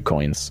out a few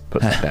coins,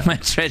 puts it down. My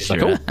She's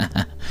treasurer. like,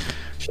 oh.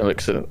 She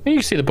looks at it.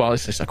 You see the bar.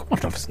 She's like, oh,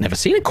 I've never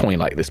seen a coin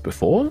like this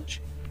before.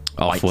 She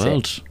bites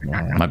Off-world.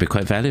 it. Might be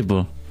quite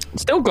valuable.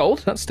 Still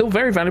gold. That's still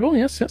very valuable.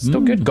 Yes, that's still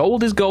good.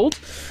 Gold is gold.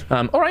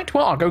 All right.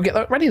 Well, I'll go get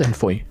that ready then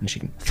for you. And she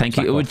can. Thank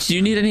you. back off. Do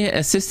you need any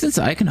assistance?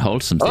 I can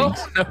hold some things.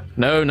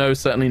 Oh no,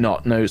 certainly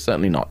not. No,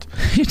 certainly not.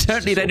 You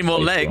don't need any more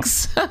Please,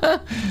 legs.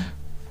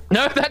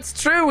 No, that's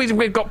true.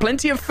 We've got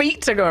plenty of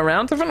feet to go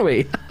around, haven't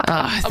we?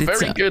 Ah, it's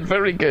Very good,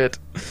 very good.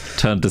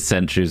 Turn to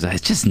Sentry's.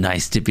 It's just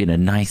nice to be in a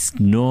nice,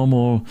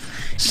 normal,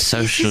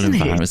 social Isn't it?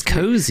 environment. It's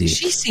cozy.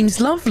 She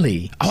seems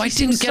lovely. Oh, I She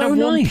didn't seems get so a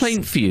warm nice.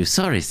 plate for you.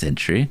 Sorry,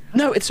 Sentry.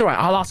 No, it's all right.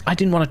 I'll ask. I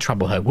didn't want to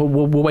trouble her.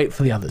 We'll wait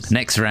for the others.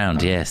 Next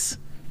round, yes.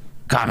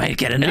 God, I may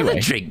get another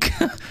Anyway. drink.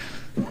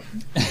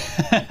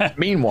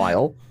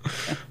 Meanwhile,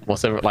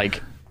 whatever,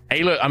 like,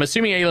 Ayla, I'm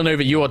assuming Ayla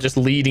Nova, you are just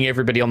leading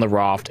everybody on the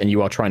raft and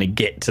you are trying to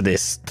get to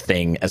this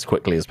thing as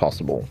quickly as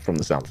possible from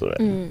the sounds of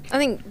it. I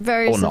think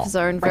various Or not. of us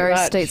are in various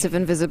much. states of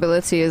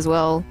invisibility as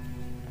well.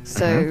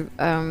 So,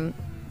 I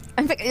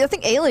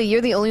think Ayla,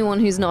 you're the only one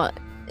who's not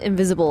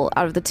invisible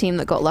out of the team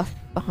that got left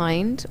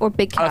behind, or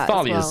Big Cat as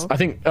Thalia's, well. I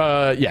think,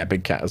 yeah,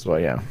 Big Cat as well,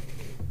 yeah.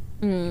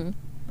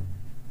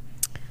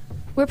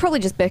 We're probably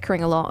just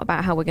bickering a lot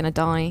about how we're gonna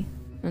die.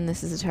 and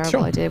this is a terrible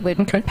Sure. idea. We're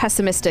Okay.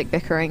 pessimistic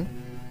bickering,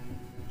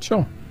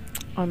 Sure.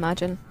 I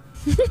imagine.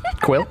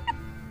 Quill?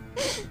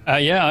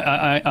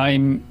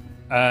 I'm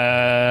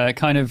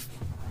kind of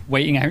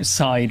waiting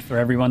outside for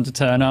everyone to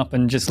turn up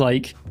and just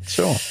like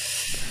Sure.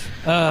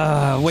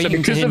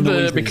 waiting So to hear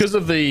noises. because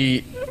of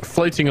the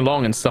floating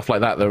along and stuff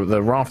like that,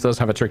 the raft does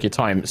have a tricky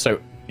time. So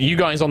you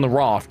guys on the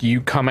raft,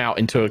 you come out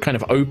into a kind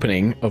of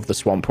opening of the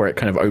swamp where it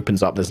kind of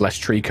opens up. There's less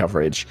tree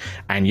coverage,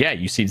 and yeah,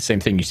 you see the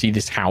same thing. You see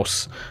this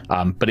house,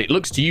 but it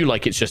looks to you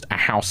like it's just a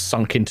house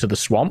sunk into the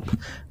swamp.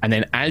 And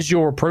then as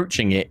you're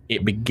approaching it,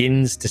 it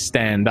begins to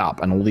stand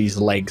up, and all these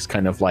legs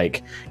kind of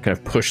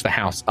push the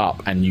house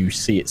up, and you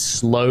see it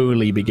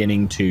slowly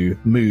beginning to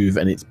move,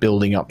 and it's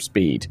building up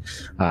speed.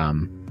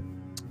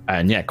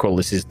 And yeah, Quill,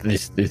 this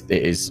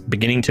is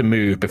beginning to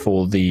move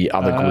before the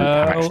other group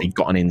have actually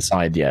gotten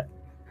inside yet.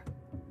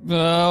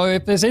 Oh,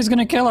 if this is going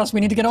to kill us, we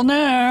need to get on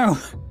now.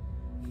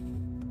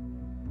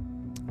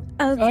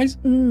 Guys?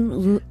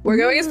 We're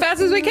going as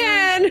fast as we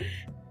can.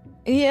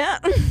 Yeah.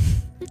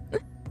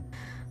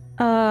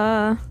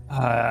 I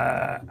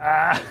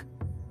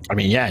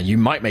mean, yeah, you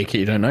might make it.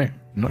 You don't know. I'm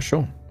not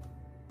sure.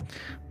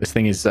 This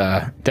thing is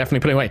definitely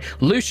putting away.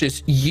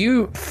 Lucius,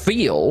 you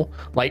feel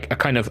like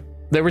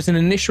there is an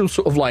initial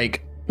sort of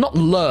like, not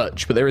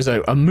lurch, but there is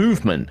a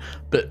movement,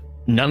 but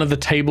none of the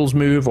tables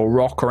move or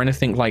rock or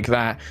anything like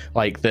that.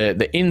 Like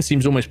the inn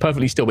seems almost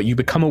perfectly still, but you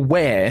become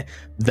aware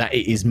that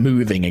it is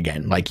moving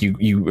again. Like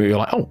you're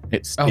like,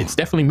 it's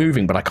definitely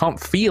moving, but I can't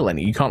feel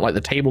any. You can't, like,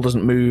 the table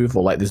doesn't move,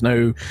 or like there's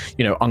no,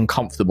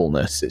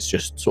 uncomfortableness. It's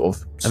just sort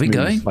of smooth, Are we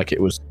going? like it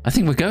was. I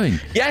think we're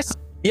going. Yes.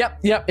 Yep.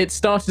 It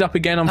started up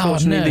again.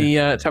 Unfortunately,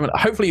 no. the tavern.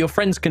 Hopefully your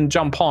friends can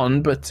jump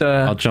on, but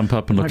I'll jump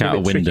up and look might be out a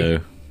a bit tricky.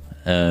 window.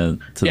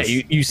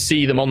 You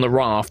see them on the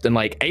raft, and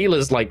like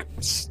Ayla's like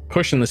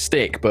pushing the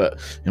stick, but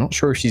you're not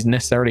sure if she's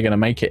necessarily going to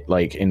make it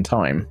like in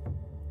time.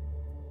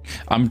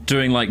 I'm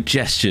doing like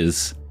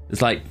gestures.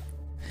 It's like,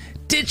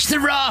 ditch the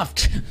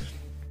raft,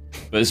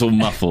 but it's all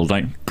muffled.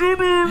 Like,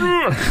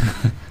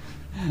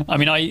 I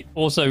mean, I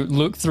also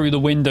look through the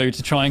window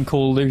to try and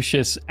call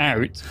Lucius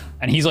out,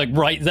 and he's like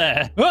right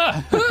there.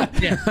 Ah!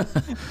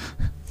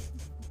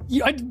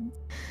 Yeah.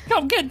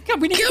 Come,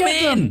 we need to come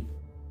get them. in,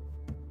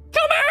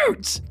 Come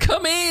out!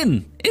 come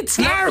in. It's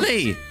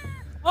lovely.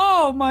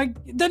 Oh my,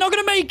 they're not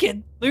gonna make it,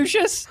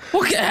 Lucius.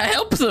 What can I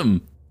help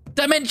them?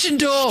 Dimension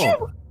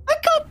door. I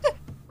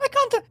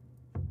can't.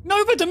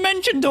 Nova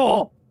Dimension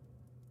Door.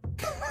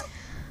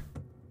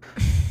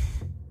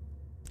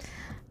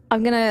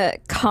 I'm gonna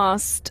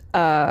cast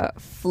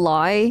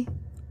fly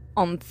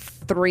on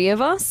 3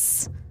 of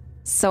us.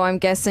 So I'm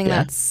guessing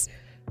that's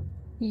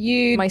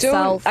You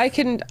myself.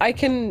 don't. I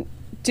can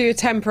do a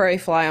temporary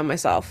fly on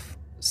myself.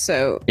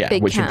 So Yeah,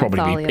 Big which would Cat probably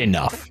Thalia. be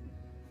enough.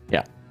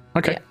 Yeah.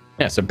 Okay.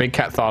 Yeah, so Big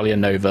Cat, Thalia,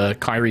 Nova,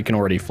 Kyrie can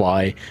already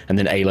fly, and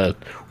then Ayla.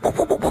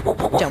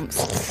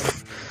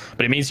 jumps.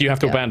 But it means you have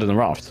to abandon the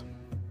raft.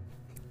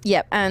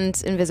 Yep, and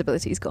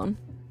invisibility's gone.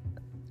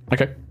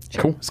 Okay,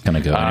 cool. It's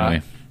gonna go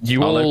anyway.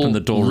 You I'll all open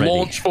the door ready.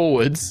 launch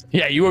forwards.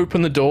 Yeah, you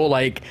open the door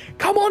like,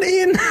 come on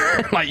in.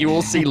 Like you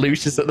all see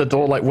Lucius at the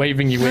door like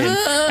waving you in.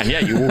 And yeah,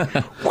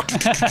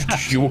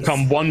 you will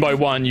come one by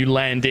one. You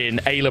land in.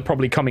 Ayla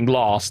probably coming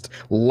last,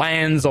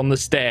 lands on the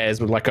stairs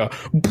with like a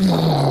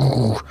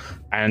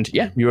and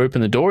yeah, you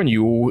open the door and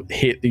you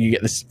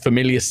get this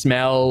familiar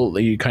smell.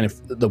 You kind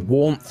of the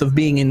warmth of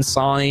being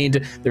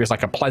inside. There is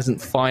like a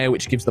pleasant fire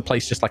which gives the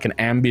place just like an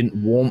ambient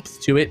warmth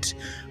to it.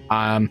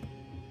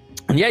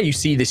 And yeah, you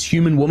see this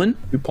human woman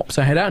who pops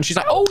her head out, and she's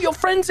like, "Oh, your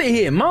friends are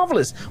here!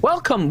 Marvelous!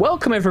 Welcome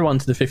everyone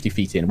to the 50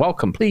 Feet Inn.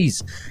 Welcome,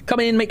 please come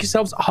in, make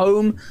yourselves at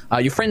home.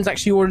 Your friends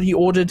actually already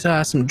ordered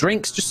some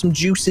drinks, just some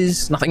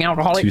juices, nothing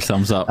alcoholic." 2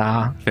 thumbs up.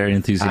 Very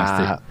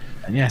enthusiastic.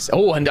 Yes.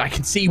 Oh, and I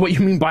can see what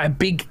you mean by a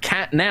big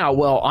cat now.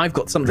 Well, I've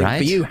got something Right.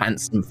 for you,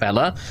 handsome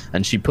fella.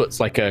 And she puts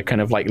like a kind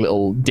of like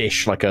little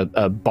dish, like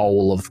a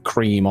bowl of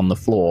cream on the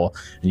floor,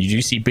 and you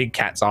do see Big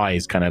Cat's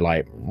eyes kind of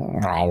like.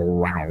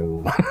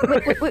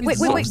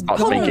 Wait.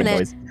 Starts Hold on a making minute.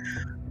 noise.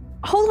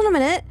 Hold on a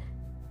minute.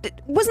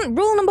 Wasn't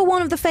rule number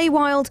 1 of the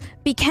Feywild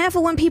be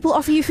careful when people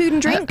offer you food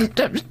and drink?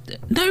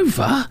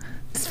 Nova,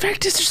 it's very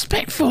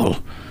disrespectful.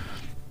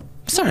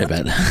 Sorry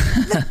about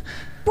that.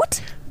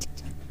 What?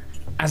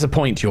 As a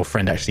point, your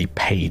friend actually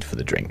paid for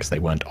the drinks. They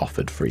weren't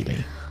offered freely.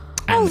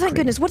 Oh, And thank cream.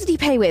 goodness. What did he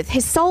pay with?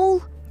 His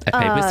soul?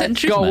 I paid with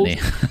centuries gold. money.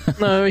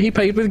 No, he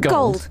paid with gold.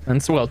 Gold.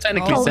 And so, well,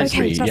 technically Gold, okay,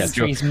 Century. that's- Yes,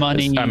 Century's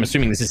money. I'm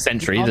assuming this is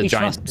Century, Can't the be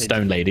giant trusted.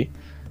 stone lady.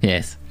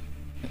 Yes.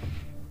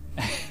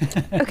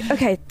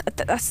 Okay,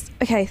 that's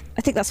okay.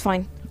 I think that's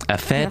fine. A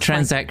fair That's fine.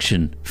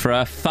 transaction for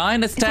a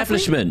fine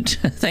establishment.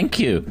 Thank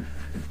you.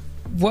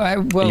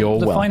 Well, You're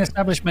the welcome. fine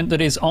establishment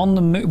that is on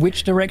the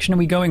which direction are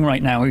we going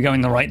right now? Are we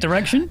going the right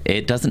direction?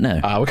 It doesn't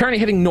know. We're currently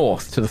heading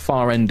north to the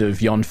far end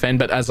of Yon Fen,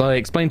 but as I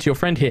explained to your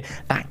friend here,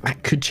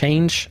 that could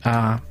change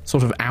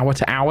sort of hour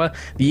to hour.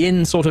 The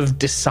inn sort of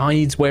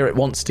decides where it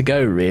wants to go,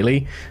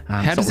 really. How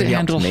It's does not it really up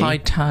handle to me. high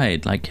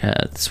tide, like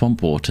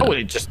swamp water? Oh,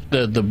 it just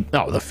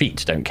the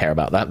feet don't care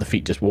about that. The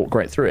feet just walk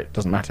right through it.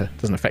 Doesn't matter.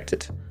 Doesn't affect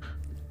it.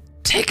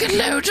 Take a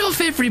load off,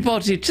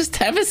 everybody. Just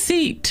have a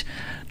seat.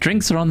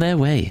 Drinks are on their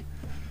way.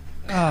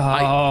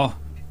 Oh.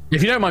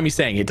 If you don't mind me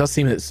saying, it does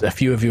seem that a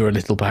few of you are a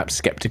little perhaps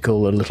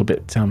skeptical, a little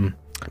bit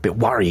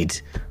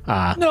worried.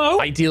 No.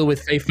 I deal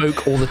with Fey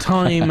folk all the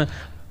time.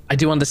 I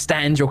do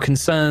understand your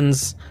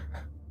concerns.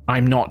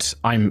 I'm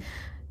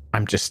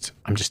just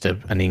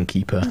an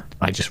innkeeper.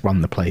 I just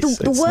run the place.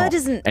 The word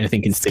isn't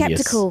anything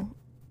insidious. skeptical.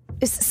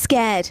 It's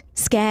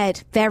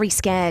scared, very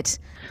scared.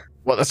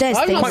 Well, that's There's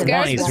things quite in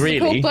wise, It's a really.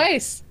 cool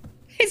place.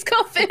 He's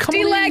got 50 come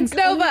on legs, in.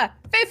 Nova.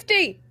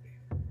 50.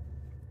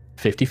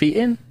 50 feet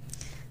in.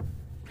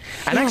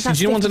 And Yeah, actually, that's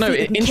do you want to 50 know?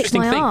 feet. It can kick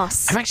Interesting my thing.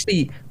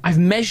 arse. I've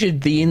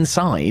measured the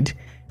inside.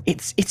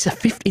 It's a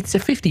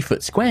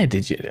 50-foot square.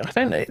 Did you? I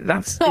don't know.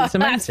 It's That's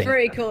amazing.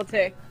 pretty cool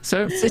too.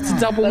 So, It's a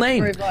double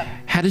name. Very fun.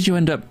 how did you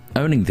end up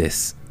owning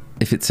this?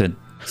 If it's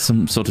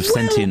some sort of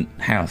sentient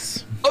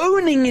house.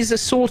 Owning is a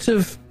sort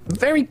of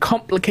very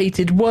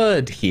complicated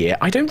word here.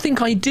 I don't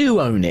think I do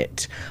own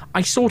it.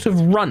 I sort of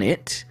run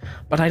it,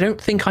 but I don't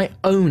think I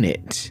own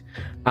it.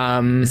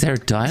 Is there a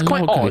dialogue?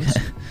 quite odd.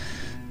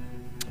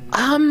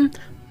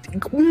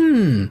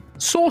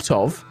 Sort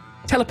of.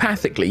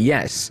 Telepathically,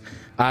 yes.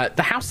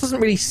 The house doesn't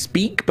really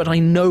speak, but I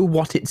know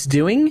what it's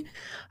doing.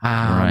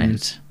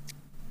 Right.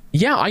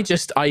 Yeah,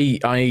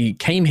 I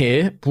came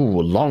here a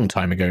long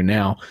time ago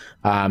now,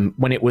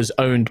 when it was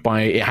owned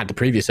by, it had the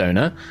previous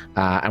owner,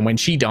 and when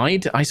she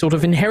died, I sort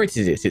of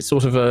inherited it. It's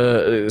sort of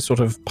a sort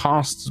of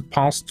passed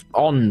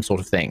on sort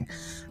of thing.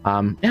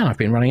 Yeah, I've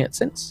been running it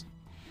since.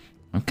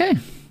 Okay.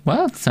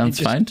 Well, it sounds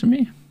fine to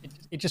me.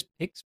 It just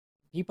picks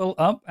people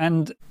up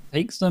and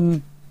takes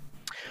them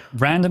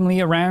randomly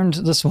around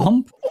the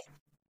swamp.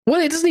 Well,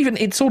 it doesn't even,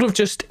 it sort of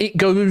just, it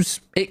goes,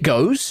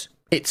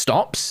 it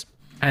stops,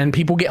 and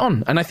people get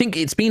on. And I think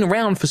it's been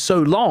around for so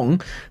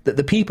long that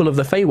the people of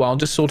the Feywild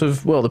just sort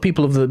of, well, the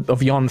people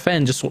of Yon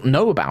Fen just sort of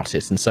know about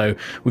it. And so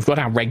we've got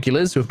our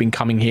regulars who have been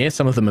coming here.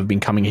 Some of them have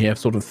been coming here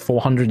sort of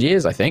 400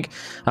 years, I think.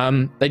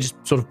 They just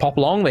sort of pop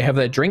along, they have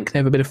their drink, they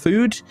have a bit of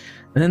food,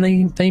 and then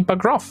they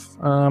bugger off.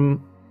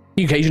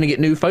 You occasionally get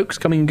new folks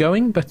coming and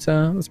going, but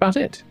that's about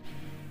it.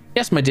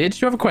 Yes, my dear, did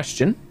you have a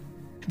question?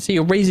 I can see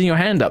you're raising your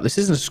hand up. This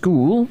isn't a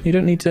school. You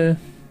don't need to...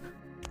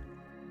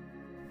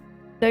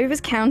 Nova's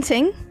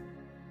counting.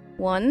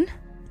 1,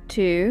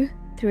 2,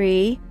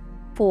 3,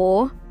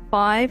 4,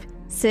 5,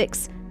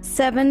 6,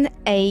 7,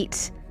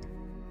 8.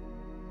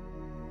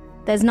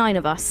 There's 9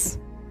 of us.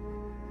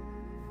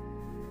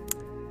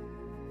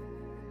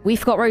 We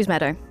forgot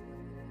Rosemeadow.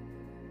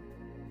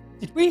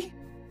 Did we?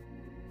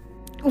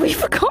 We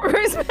forgot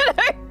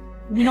Rosemeadow.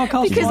 You not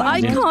cast Because fly?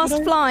 I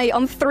cast fly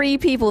on 3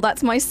 people.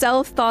 That's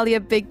myself, Thalia,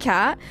 Big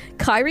Cat.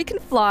 Kyrie can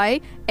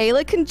fly.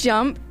 Ayla can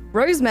jump.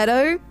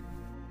 Rosemeadow.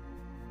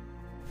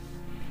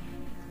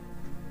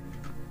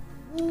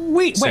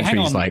 Wait, hang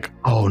Sentry's on. like,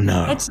 oh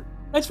no.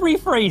 Let's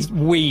rephrase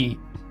we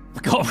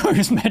got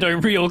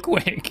Rosemeadow real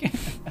quick.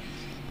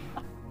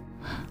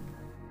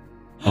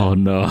 Oh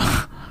no.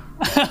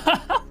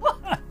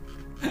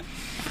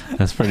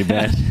 That's pretty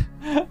bad.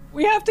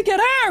 We have to get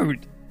out.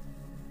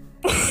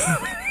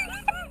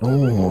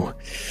 Oh.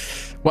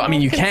 Well, I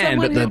mean, you Can can,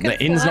 but someone who the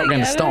can inn's not fly going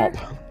to get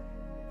stop.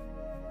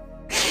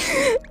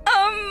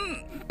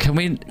 Can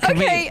we?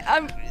 Okay,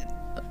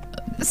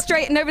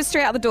 Nova's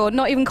straight out the door,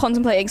 not even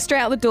contemplating. Straight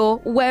out the door.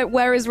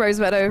 Where is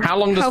Rosemeadow? How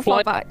long does How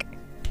fly- far back?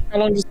 How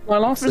long does fly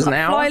last? Is it an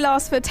hour? Fly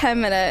lasts for 10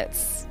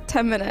 minutes.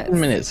 10 minutes. 10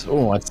 minutes.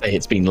 Oh, I'd say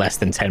it's been less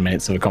than 10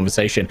 minutes of a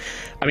conversation.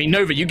 I mean,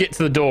 Nova, you get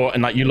to the door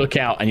and like you look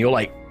out and you're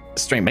like,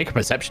 straight, make a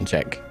perception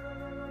check.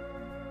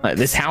 Like,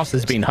 this house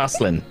has been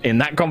hustling. In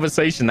that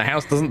conversation, the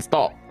house doesn't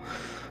stop.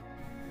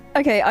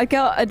 Okay, I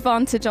got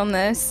advantage on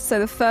this. So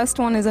the first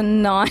one is a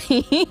 9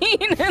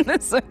 and the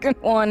second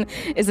one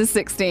is a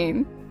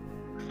 16.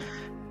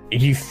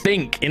 You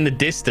think in the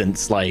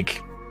distance,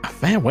 like a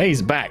fair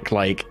ways back,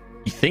 like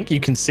you think you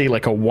can see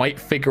like a white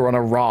figure on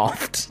a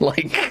raft,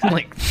 like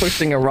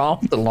pushing a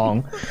raft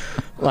along,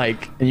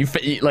 like, and you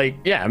like,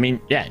 yeah, I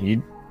mean, yeah,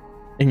 you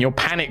in your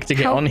panic to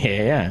get How- on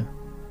here, yeah.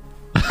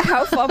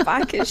 How far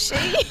back is she?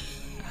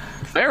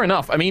 Fair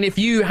enough. I mean, if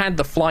you had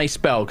the fly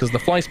spell, because the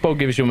fly spell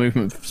gives you a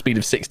movement speed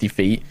of 60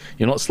 feet,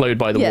 you're not slowed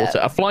by the Yeah. water.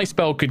 A fly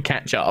spell could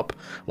catch up,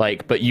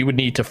 like, but you would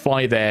need to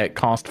fly there,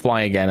 cast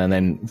fly again, and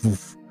then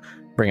woof,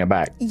 bring it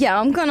back. Yeah,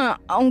 I'm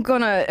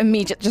gonna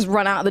immediately just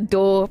run out of the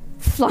door,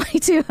 fly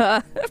to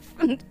her,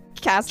 and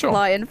cast Sure.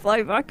 fly and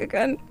fly back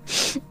again.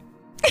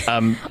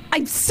 Um,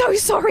 I'm so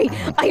sorry.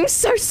 I am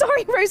so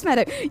sorry,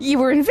 Rosemeadow. You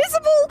were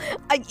invisible.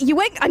 You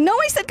went. I know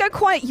I said go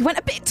quiet. You went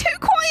a bit too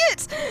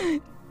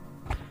quiet.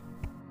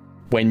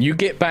 when you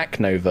get back,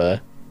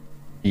 Nova,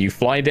 you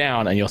fly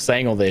down and you're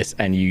saying all this,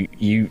 and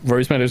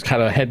Rose Meadow's had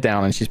her head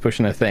down and she's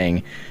pushing her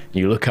thing.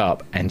 You look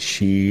up and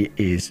she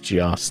is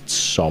just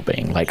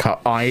sobbing, like her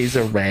eyes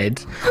are red.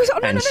 No.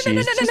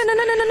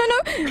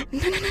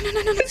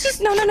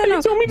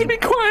 You told me to be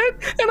quiet,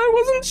 and I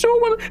wasn't sure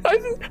what I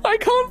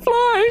can't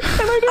fly,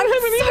 and I don't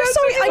have any.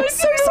 I'm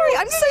so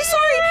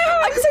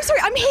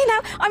sorry.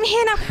 I'm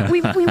here now.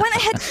 We went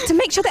ahead to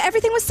make sure that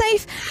everything was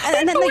safe,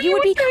 and then that you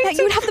would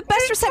have the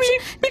best reception.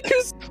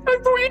 Because I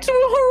brought you to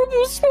a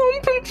horrible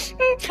swamp.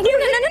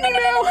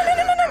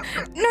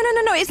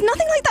 No. It's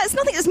nothing like that. It's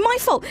nothing. It's my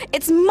fault.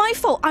 It's my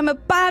fault. I'm a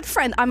bad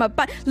friend.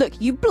 Look,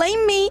 you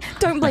blame me.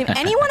 Don't blame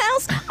anyone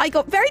else. I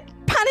got very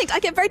panicked. I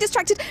get very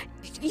distracted.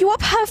 You are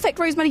perfect,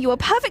 Rose Meadow. You are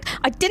perfect.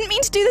 I didn't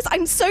mean to do this.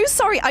 I'm so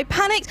sorry. I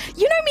panicked.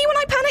 You know me when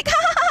I panic.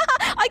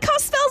 I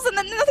cast spells and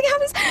then nothing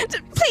happens.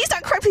 Please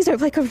don't cry. Please don't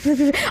play. I'm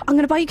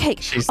going to buy you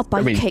cake. I'll buy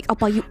you cake. I'll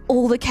buy you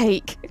all the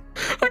cake.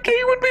 Okay,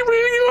 it would be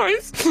really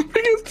nice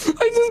because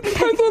I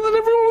thought that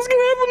everyone was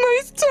gonna have a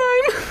nice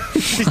time.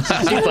 She's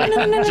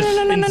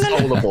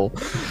insolable.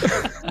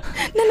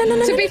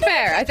 To be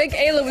fair, I think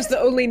Ayla was the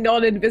only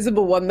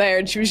non-invisible one there,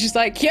 and she was just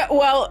like, yeah,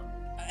 well,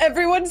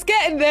 everyone's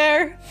getting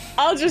there.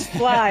 I'll just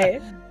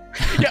fly.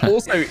 Yeah,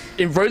 also,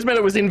 if Rose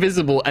Meadow was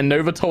invisible and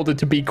Nova told her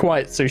to be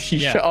quiet, so she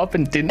shut up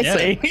and didn't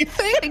say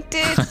anything.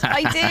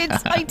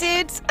 I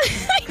did.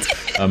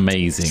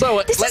 Amazing.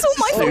 So This is all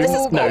my fault. This is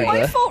all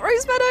my fault,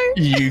 Rose Meadow.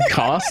 You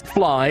cast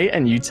fly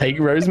and you take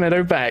Rose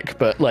Meadow back,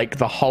 but like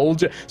the whole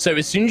so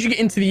as soon as you get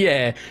into the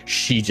air,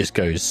 she just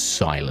goes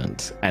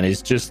silent and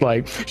is just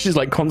like she's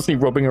like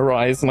constantly rubbing her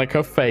eyes and like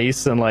her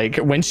face, and like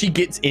when she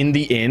gets in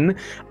the inn,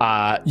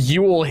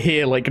 you all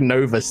hear like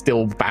Nova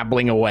still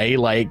babbling away,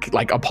 like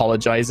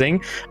apologizing,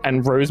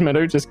 and Rose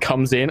Meadow just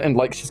comes in and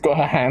like she's got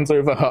her hands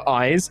over her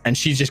eyes and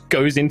she just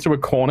goes into a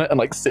corner and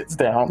like sits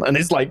down and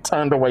is like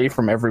turned away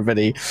from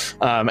everybody,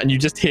 and you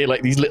just hear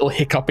like these little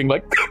hiccuping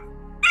like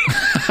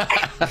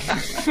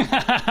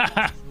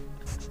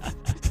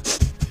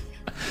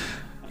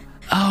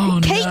Oh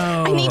cake.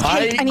 no!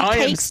 I need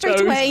cake straight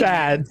so away.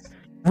 Sad.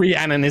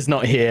 Rhiannon is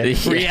not here.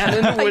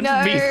 Rhiannon would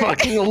be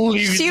fucking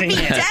losing She'd be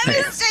it.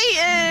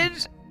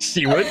 devastated.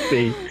 She would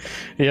be.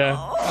 Yeah.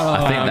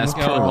 I think that's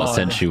probably what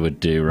Sentry would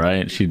do,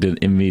 right? She did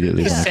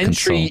immediately want to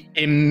console. Sentry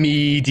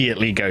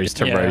immediately goes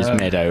to Rose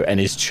Meadow and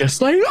is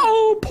just like,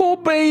 oh, poor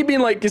baby,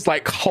 and like just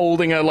like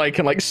holding her, like,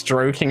 and like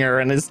stroking her,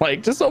 and is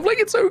like just sort of like,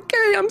 it's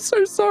okay, I'm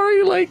so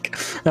sorry, like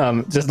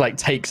just like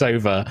takes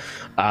over.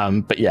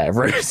 But yeah,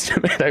 Rose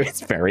Meadow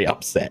is very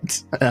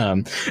upset.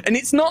 And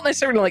it's not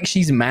necessarily like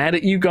she's mad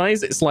at you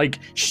guys, it's like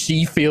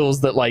she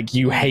feels that like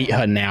you hate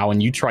her now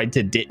and you tried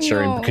to ditch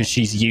her and because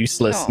she's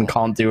useless and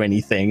can't do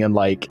anything, and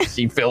like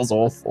she feels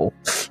awful.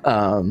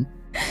 God.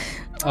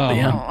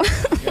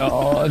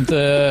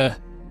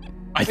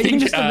 I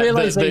think just the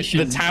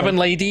realization, the tavern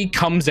lady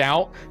comes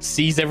out,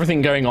 sees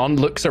everything going on,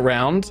 looks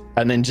around,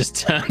 and then just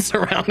turns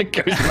around and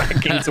goes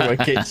back into her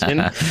kitchen.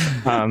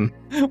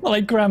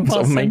 Like Grandpa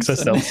sort of makes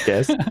Simpson. herself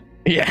scarce.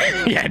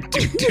 Yeah,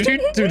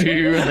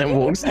 do, and then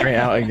walks straight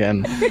out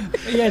again.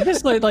 Yeah,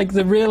 just like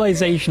the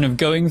realization of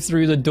going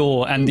through the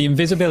door and the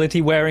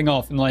invisibility wearing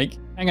off, and like,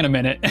 hang on a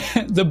minute,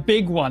 the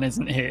big one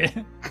isn't here.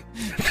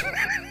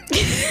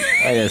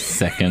 Wait a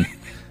second.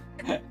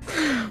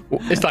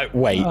 It's like,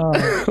 wait,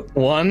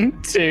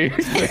 1, 2,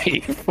 3,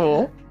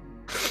 4.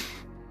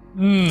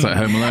 It's like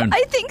Home Alone.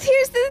 I think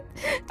here's of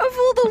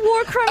all the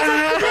war crimes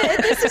I've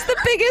committed, this is the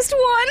biggest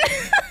one.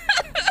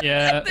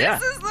 Yeah.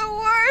 This is the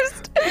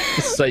worst.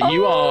 So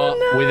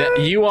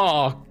you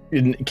are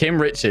Kim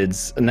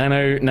Richards,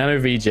 Nano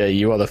VJ.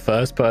 You are the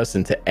first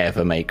person to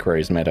ever make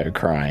Rose Meadow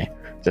cry.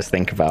 Just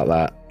think about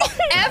that.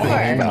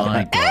 Ever. Oh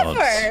my God.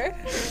 Ever.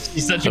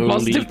 She's such a Holy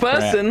positive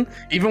person.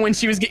 Even when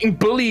she was getting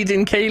bullied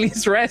in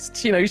Kaylee's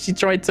Rest, you know, she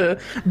tried to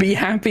be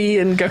happy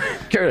and go.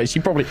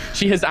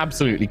 She has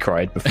absolutely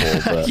cried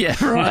before. But, Yeah,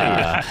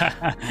 right.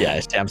 yeah,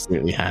 she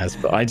absolutely has.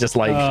 But I just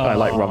like I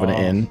like rubbing it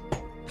in.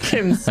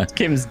 Kim's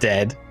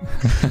dead.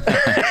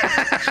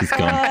 She's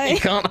gone. You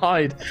can't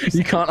hide.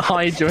 You can't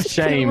hide your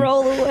shame.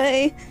 Roll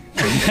away.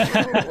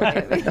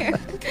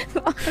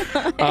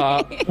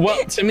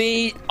 Well, to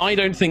me, I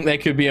don't think there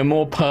could be a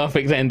more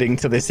perfect ending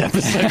to this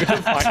episode of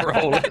Fight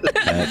Roll.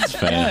 That's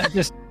fair. Yeah,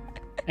 just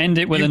end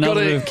it with You've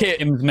another gotta of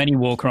Kim's many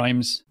war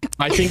crimes.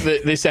 I think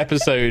that this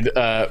episode,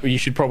 you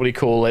should probably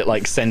call it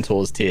like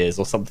Centaur's Tears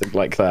or something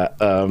like that.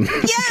 Yeah.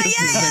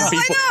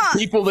 Why not?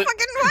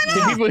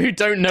 People who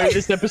don't know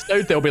this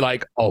episode, they'll be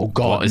like, "Oh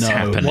God, What is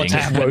happening? What's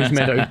happening? Rose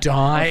Meadow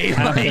died."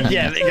 Like,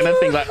 yeah, they're gonna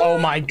think like, "Oh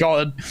my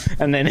God,"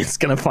 and then it's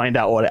gonna find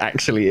out what it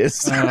actually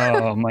is.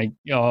 Oh my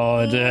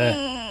God.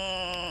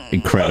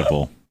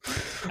 Incredible.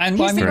 And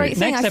Here's the great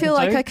thing. I feel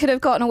like I could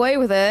have gotten away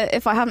with it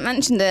if I hadn't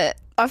mentioned it.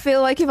 I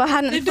feel like if I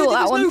hadn't thought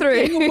that one through.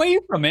 Getting away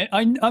from it.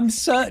 I'm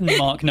certain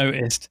Mark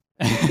noticed.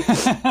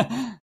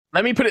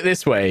 Let me put it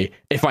this way: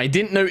 if I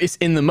didn't notice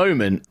in the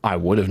moment, I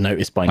would have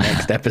noticed by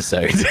next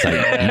episode.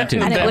 And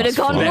it would have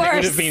gone Then worse. it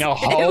would have been a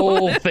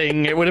whole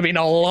thing. It would have been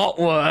a lot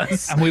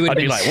worse. And we would I'd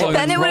be like, so what?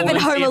 Then it would have been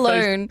Roll and Home see if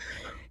those- Alone.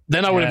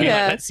 Then I would have been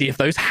Yeah. like, let's see if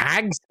those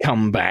hags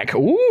come back.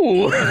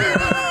 Ooh.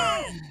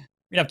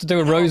 We'd have to do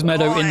a Rose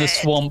Meadow in the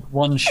swamp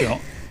one shot.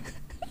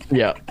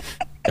 Yeah.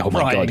 Oh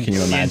my god, can you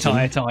the imagine?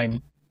 entire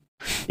time?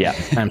 Yeah,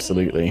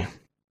 absolutely.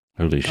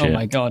 Holy shit. Oh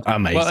my god.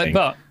 Amazing.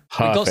 But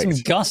we've got some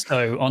Perfect.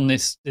 gusto on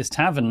this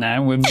tavern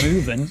now. We're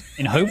moving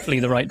in hopefully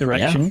the right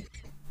direction. Great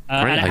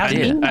and it hasn't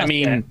idea. been I us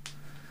mean, yet.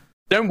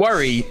 don't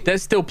worry.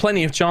 There's still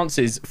plenty of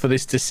chances for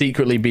this to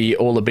secretly be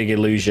all a big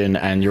illusion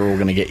and you're all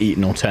going to get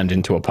eaten or turned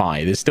into a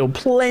pie. There's still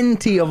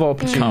plenty of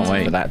opportunity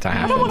wait. for that to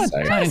happen. wanna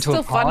So. turn into a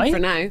Still fun pie. for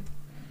now.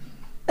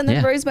 And then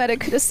Yeah. Rose Meadow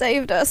could have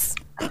saved us.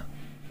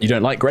 You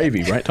don't like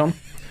gravy, right, Tom?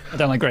 I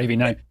don't like gravy,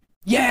 no.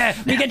 Yeah,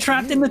 we get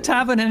trapped in the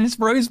tavern and it's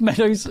Rose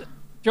Meadow's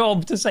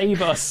job to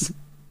save us.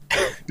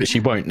 But she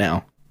won't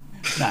now.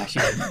 Nah, she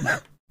didn't.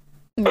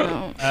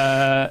 No.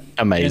 No.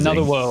 Amazing. In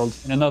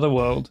another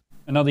world,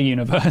 another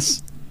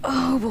universe.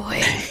 Oh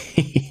boy.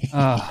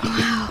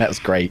 That's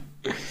great.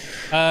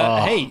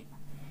 Hey,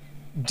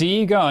 do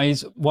you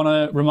guys want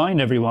to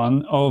remind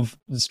everyone of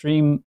the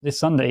stream this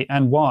Sunday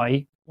and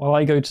why? While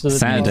I go to the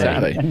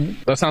Saturday. And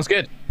That sounds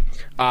good.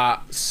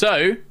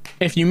 So,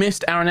 if you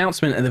missed our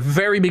announcement at the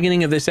very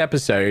beginning of this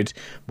episode,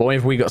 boy,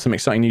 have we got some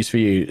exciting news for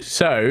you.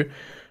 So,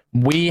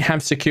 we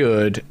have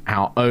secured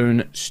our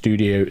own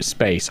studio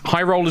space.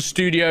 High Roller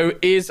Studio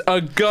is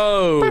a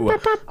go. We're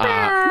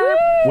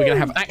going to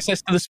have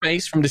access to the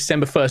space from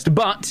December 1st,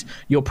 but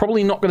you're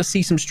probably not going to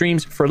see some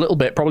streams for a little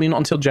bit, probably not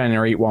until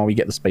January while we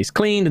get the space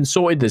cleaned and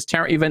sorted. There's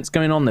charity events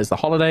going on, there's the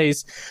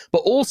holidays, but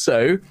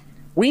also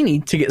we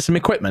need to get some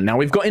equipment. Now,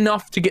 we've got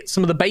enough to get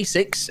some of the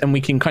basics and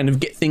we can kind of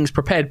get things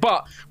prepared,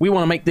 but we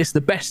want to make this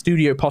the best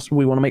studio possible.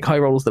 We want to make High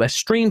Rollers the best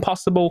stream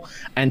possible.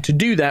 And to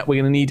do that,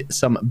 we're going to need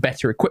some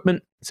better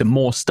equipment, some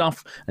more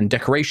stuff and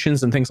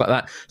decorations and things like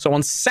that. So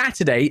on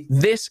Saturday,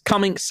 this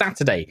coming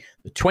Saturday,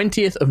 the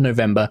 20th of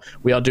November,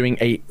 we are doing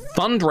a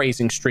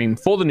fundraising stream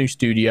for the new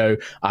studio.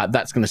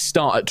 That's going to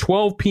start at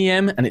 12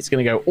 p.m. and it's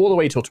going to go all the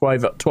way till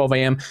 12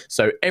 a.m.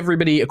 So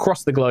everybody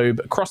across the globe,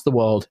 across the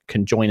world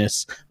can join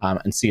us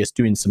and see us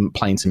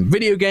playing some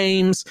video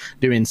games,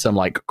 doing some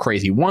like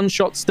crazy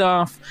one-shot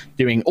stuff,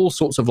 doing all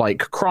sorts of like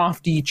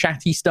crafty,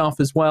 chatty stuff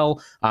as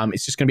well.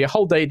 It's just going to be a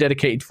whole day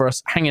dedicated for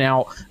us hanging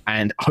out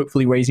and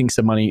hopefully raising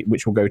some money,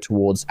 which will go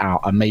towards our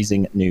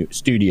amazing new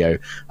studio.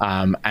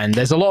 And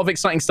there's a lot of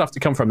exciting stuff to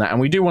come from that. And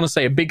we do want to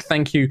say a big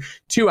thank you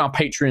to our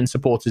Patreon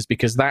supporters,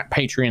 because that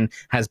Patreon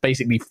has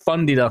basically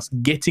funded us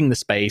getting the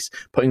space,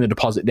 putting the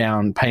deposit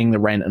down, paying the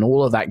rent and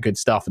all of that good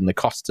stuff and the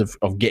costs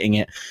of getting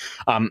it.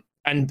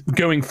 And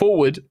going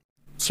forward,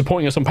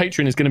 supporting us on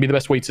Patreon is going to be the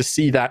best way to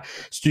see that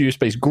studio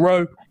space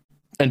grow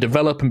and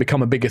develop and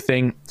become a bigger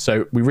thing.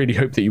 So we really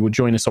hope that you will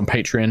join us on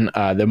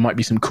Patreon. There might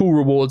be some cool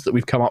rewards that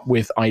we've come up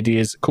with,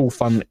 ideas, cool,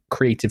 fun,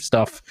 creative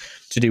stuff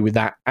to do with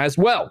that as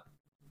well.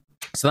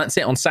 So that's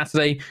it on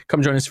Saturday.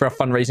 Come join us for our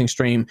fundraising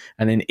stream.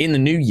 And then in the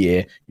new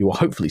year, you will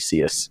hopefully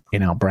see us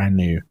in our brand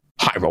new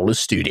High Rollers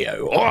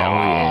studio. Oh,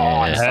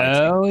 yeah.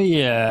 hell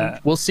yeah.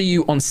 We'll see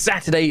you on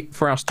Saturday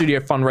for our studio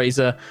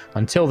fundraiser.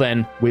 Until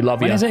then, we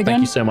love When you. is it Thank again?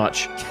 you so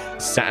much.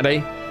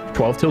 Saturday,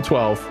 12 till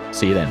 12.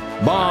 See you then.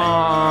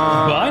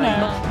 Bye. Bye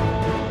now.